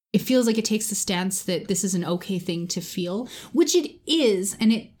it feels like it takes the stance that this is an okay thing to feel, which it is,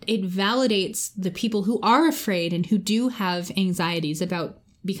 and it validates the people who are afraid and who do have anxieties about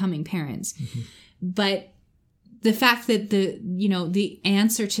becoming parents. Mm-hmm. But the fact that the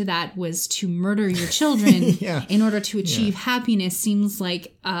answer to that was to murder your children in order to achieve happiness seems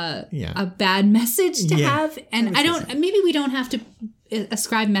like a bad message to have. And maybe we don't have to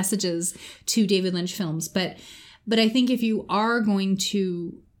ascribe messages to David Lynch films, but I think if you are going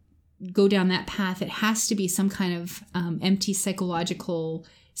to go down that path, it has to be some kind of empty psychological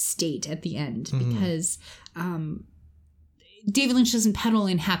state at the end, because David Lynch doesn't peddle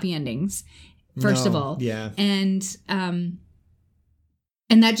in happy endings, first of all. Yeah. And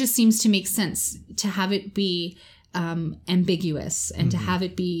that just seems to make sense, to have it be ambiguous and to have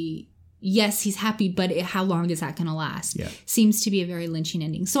it be, yes, he's happy, but how long is that going to last? Yeah. Seems to be a very Lynchian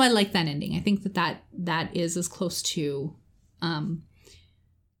ending. So I like that ending. I think that is as close to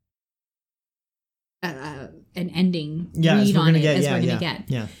an ending read on it as we're going to get.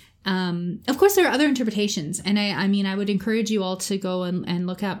 Yeah. Of course, there are other interpretations, and I mean, I would encourage you all to go and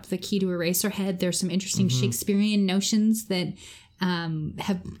look up The Key to Eraserhead. There's some interesting Shakespearean notions that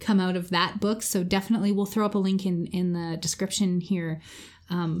have come out of that book. So definitely, we'll throw up a link in the description here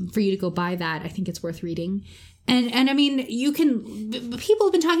for you to go buy that. I think it's worth reading. And I mean, people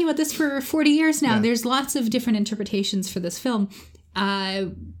have been talking about this for 40 years now. Yeah. There's lots of different interpretations for this film.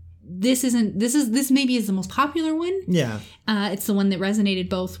 This maybe is the most popular one. Yeah. It's the one that resonated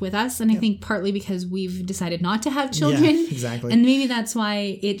both with us, and I think partly because we've decided not to have children. Yeah, exactly. And maybe that's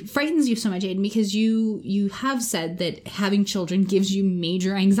why it frightens you so much, Aiden, because you have said that having children gives you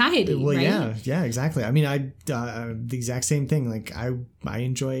major anxiety. Well, right? Yeah, exactly. I mean, the exact same thing. Like I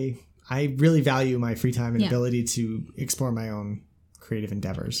really value my free time and ability to explore my own creative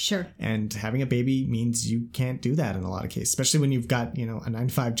endeavors. Sure. And having a baby means you can't do that in a lot of cases, especially when you've got, a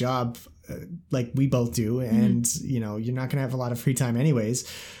 9-to-5 job like we both do, and you know, you're not gonna have a lot of free time anyways.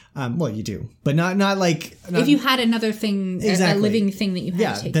 Well, you do, but not if you had another thing, exactly. a living thing that you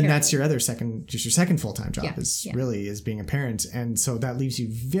had to take then care that's of. your second full-time job is being a parent. And so that leaves you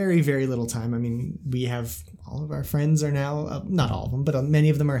very, very little time. I mean, we have all of our friends are now, not all of them, but many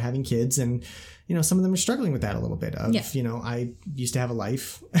of them are having kids, and you know, some of them are struggling with that a little bit of, you know, I used to have a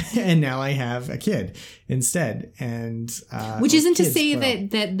life and now I have a kid instead. And, which isn't to say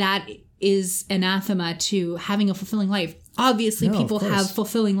that is anathema to having a fulfilling life. Obviously, people have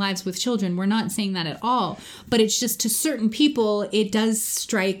fulfilling lives with children. We're not saying that at all. But it's just to certain people, it does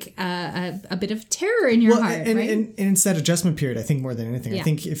strike a bit of terror in your heart. And, right? and it's that adjustment period, I think, more than anything. I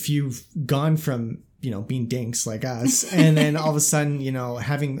think if you've gone from, you know, being dinks like us, and then all of a sudden, you know,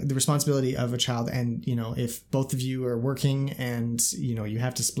 having the responsibility of a child, and, you know, if both of you are working and, you know, you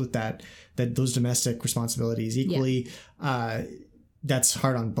have to split those domestic responsibilities equally, that's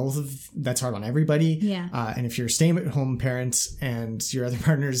hard on that's hard on everybody. Yeah. And if you're a stay-at-home parent and your other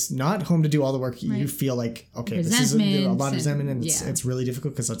partner's not home to do all the work, you feel like, okay, this is a lot of resentment, and it's really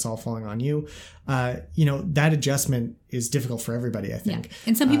difficult because it's all falling on you. You know, that adjustment is difficult for everybody, I think. Yeah.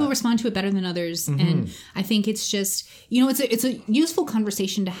 And some people respond to it better than others. And I think it's just, you know, it's a useful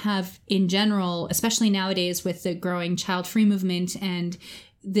conversation to have in general, especially nowadays with the growing child-free movement and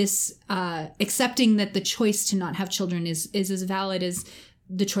this accepting that the choice to not have children is as valid as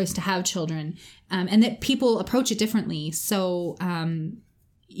the choice to have children, and that people approach it differently. So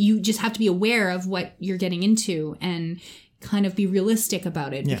you just have to be aware of what you're getting into and kind of be realistic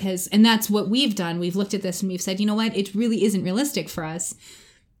about it, because, and that's what we've done. We've looked at this and we've said, you know what, it really isn't realistic for us.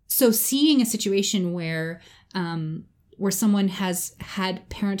 So seeing a situation where someone has had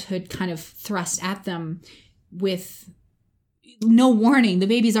parenthood kind of thrust at them with no warning, the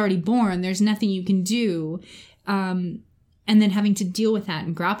baby's already born, there's nothing you can do, and then having to deal with that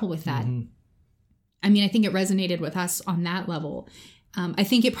and grapple with that. I mean, I think it resonated with us on that level. I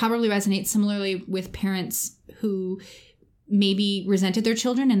think it probably resonates similarly with parents who maybe resented their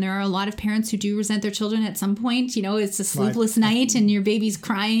children, and there are a lot of parents who do resent their children at some point. You know, it's a sleepless night and your baby's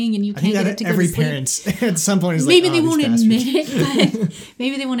crying and you can't get it to go to sleep. Every parent at some point is maybe like, they won't admit it, but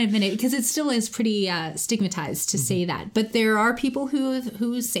maybe they won't admit it because it still is pretty stigmatized to say that. But there are people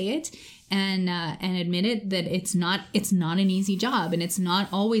who say it and admit it, that it's not an easy job, and it's not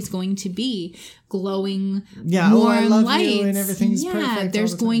always going to be glowing, warm lights. And everything's perfect.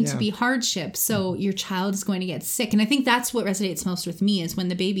 There's going to be hardship. So your child is going to get sick. And I think that's what resonates most with me, is when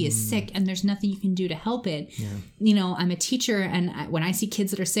the baby is sick and there's nothing you can do to help it. Yeah. You know, I'm a teacher, and when I see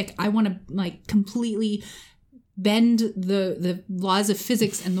kids that are sick, I want to like completely bend the laws of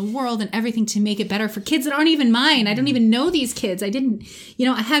physics and the world and everything to make it better for kids that aren't even mine. I don't even know these kids. I didn't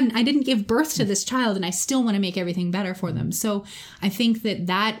give birth to this child, and I still want to make everything better for them. So I think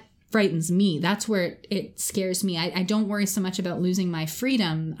that frightens me. That's where it scares me. I don't worry so much about losing my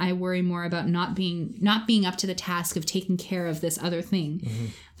freedom. I worry more about not being up to the task of taking care of this other thing.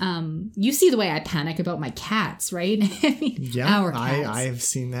 You see the way I panic about my cats, right? I mean, our cats. I have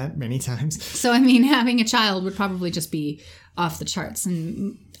seen that many times. So, I mean, having a child would probably just be off the charts,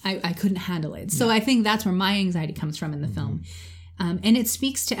 and I couldn't handle it. So I think that's where my anxiety comes from in the film. And it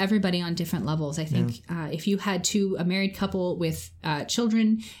speaks to everybody on different levels. I think if you had a married couple with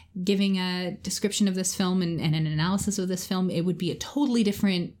children giving a description of this film and an analysis of this film, it would be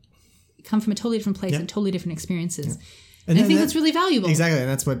come from a totally different place and totally different experiences. Yeah. And I think that's really valuable. Exactly. And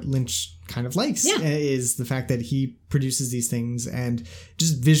that's what Lynch kind of likes, is the fact that he produces these things, and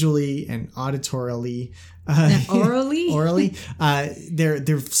just visually and auditorially, orally,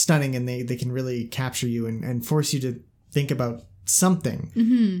 they're stunning, and they can really capture you and force you to think about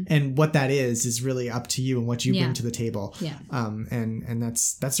something, and what that is really up to you and what you bring to the table. And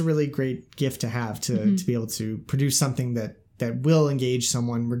that's a really great gift to have, to be able to produce something that will engage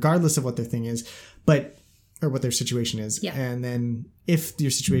someone regardless of what their thing is, or what their situation is. And then if your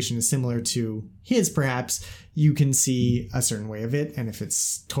situation is similar to his, perhaps you can see a certain way of it, and if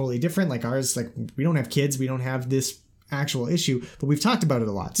it's totally different, like ours, like we don't have kids, we don't have this actual issue, but we've talked about it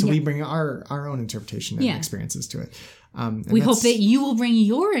a lot, so we bring our own interpretation and experiences to it. We hope that you will bring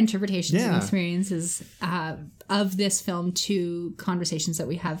your interpretations and experiences of this film to conversations that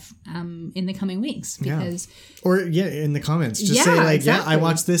we have in the coming weeks. Because in the comments, just say like, I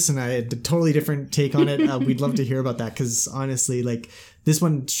watched this and I had a totally different take on it. We'd love to hear about that, because honestly, like, this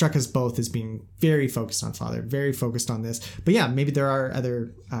one struck us both as being very focused on father, very focused on this. But maybe there are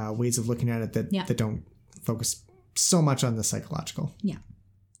other ways of looking at it that don't focus so much on the psychological.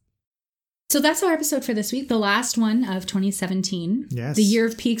 So that's our episode for this week, the last one of 2017. Yes. The year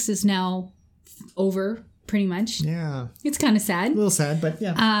of peaks is now over. pretty much. Yeah. It's kind of sad. A little sad, but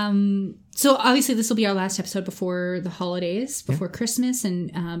yeah. So obviously this will be our last episode before the holidays, before Christmas,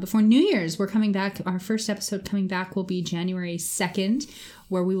 and before New Year's. We're coming back. Our first episode coming back will be January 2nd,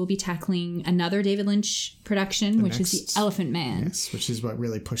 where we will be tackling another David Lynch production, which is The Elephant Man. Yes, which is what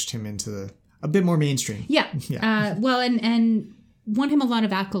really pushed him into a bit more mainstream. Yeah. Well, and won him a lot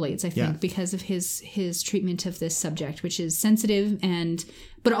of accolades, I think, because of his treatment of this subject, which is sensitive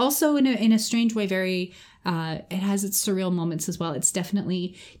but also in a strange way very. It has its surreal moments as well. It's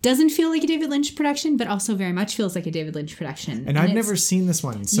definitely doesn't feel like a David Lynch production, but also very much feels like a David Lynch production. And I've never seen this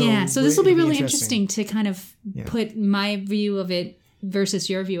one. So so this will be really interesting to kind of put my view of it versus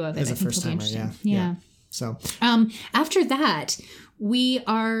your view of it. As a first timer, yeah. So after that, we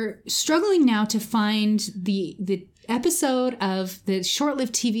are struggling now to find the episode of the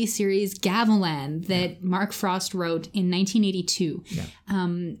short-lived TV series Gavilan that Mark Frost wrote in 1982.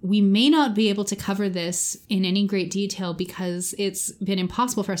 We may not be able to cover this in any great detail because it's been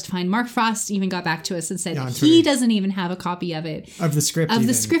impossible for us to find. Mark Frost even got back to us and said he doesn't even have a copy of it. Of the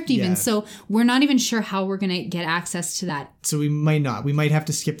script even. So we're not even sure how we're going to get access to that. So we might not. We might have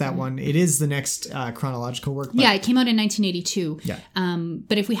to skip that one. It is the next chronological work. But it came out in 1982.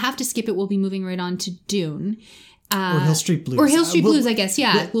 But if we have to skip it, we'll be moving right on to Dune. Or Hill Street Blues. Or Hill Street Blues, I guess,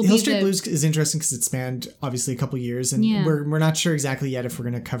 Hill Street Blues is interesting because it spanned, obviously, a couple years. And we're not sure exactly yet if we're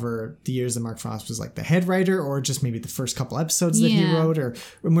going to cover the years that Mark Frost was like the head writer or just maybe the first couple episodes that he wrote. Or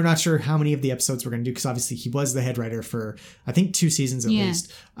we're not sure how many of the episodes we're going to do because obviously he was the head writer for, I think, 2 seasons at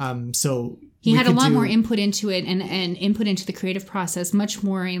least. So he had a lot more input into it and input into the creative process, much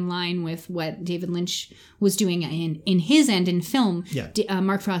more in line with what David Lynch was doing in his end in film.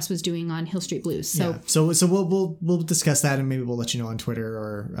 Mark Frost was doing on Hill Street Blues. So we'll discuss that and maybe we'll let you know on Twitter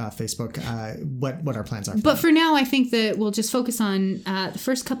or Facebook what our plans are. But for now, I think that we'll just focus on the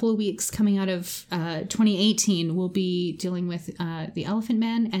first couple of weeks coming out of 2018. We'll be dealing with The Elephant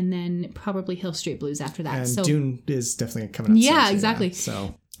Man and then probably Hill Street Blues after that. And Dune is definitely coming up soon. Yeah, exactly.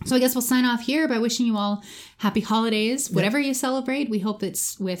 So I guess we'll sign off here by wishing you all happy holidays. Whatever you celebrate, we hope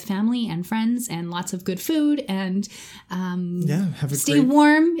it's with family and friends and lots of good food. And stay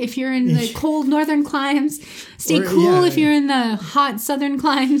warm if you're in the cold northern climes. Stay cool if you're in the hot southern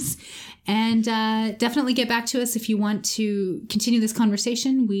climes. And definitely get back to us if you want to continue this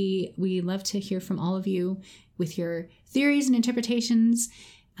conversation. We love to hear from all of you with your theories and interpretations.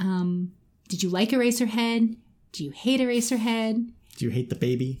 Did you like Eraserhead? Do you hate Eraserhead? Do you hate the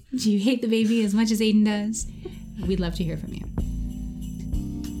baby? Do you hate the baby as much as Aiden does? We'd love to hear from you.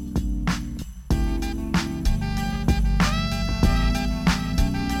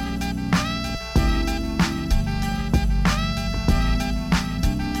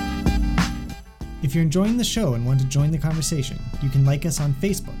 If you're enjoying the show and want to join the conversation, you can like us on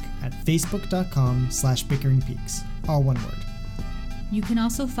Facebook at facebook.com/bickeringpeaks, all one word. You can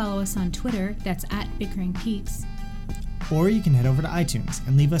also follow us on Twitter, that's @bickeringpeaks. Or you can head over to iTunes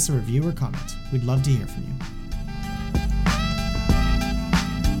and leave us a review or comment. We'd love to hear from you.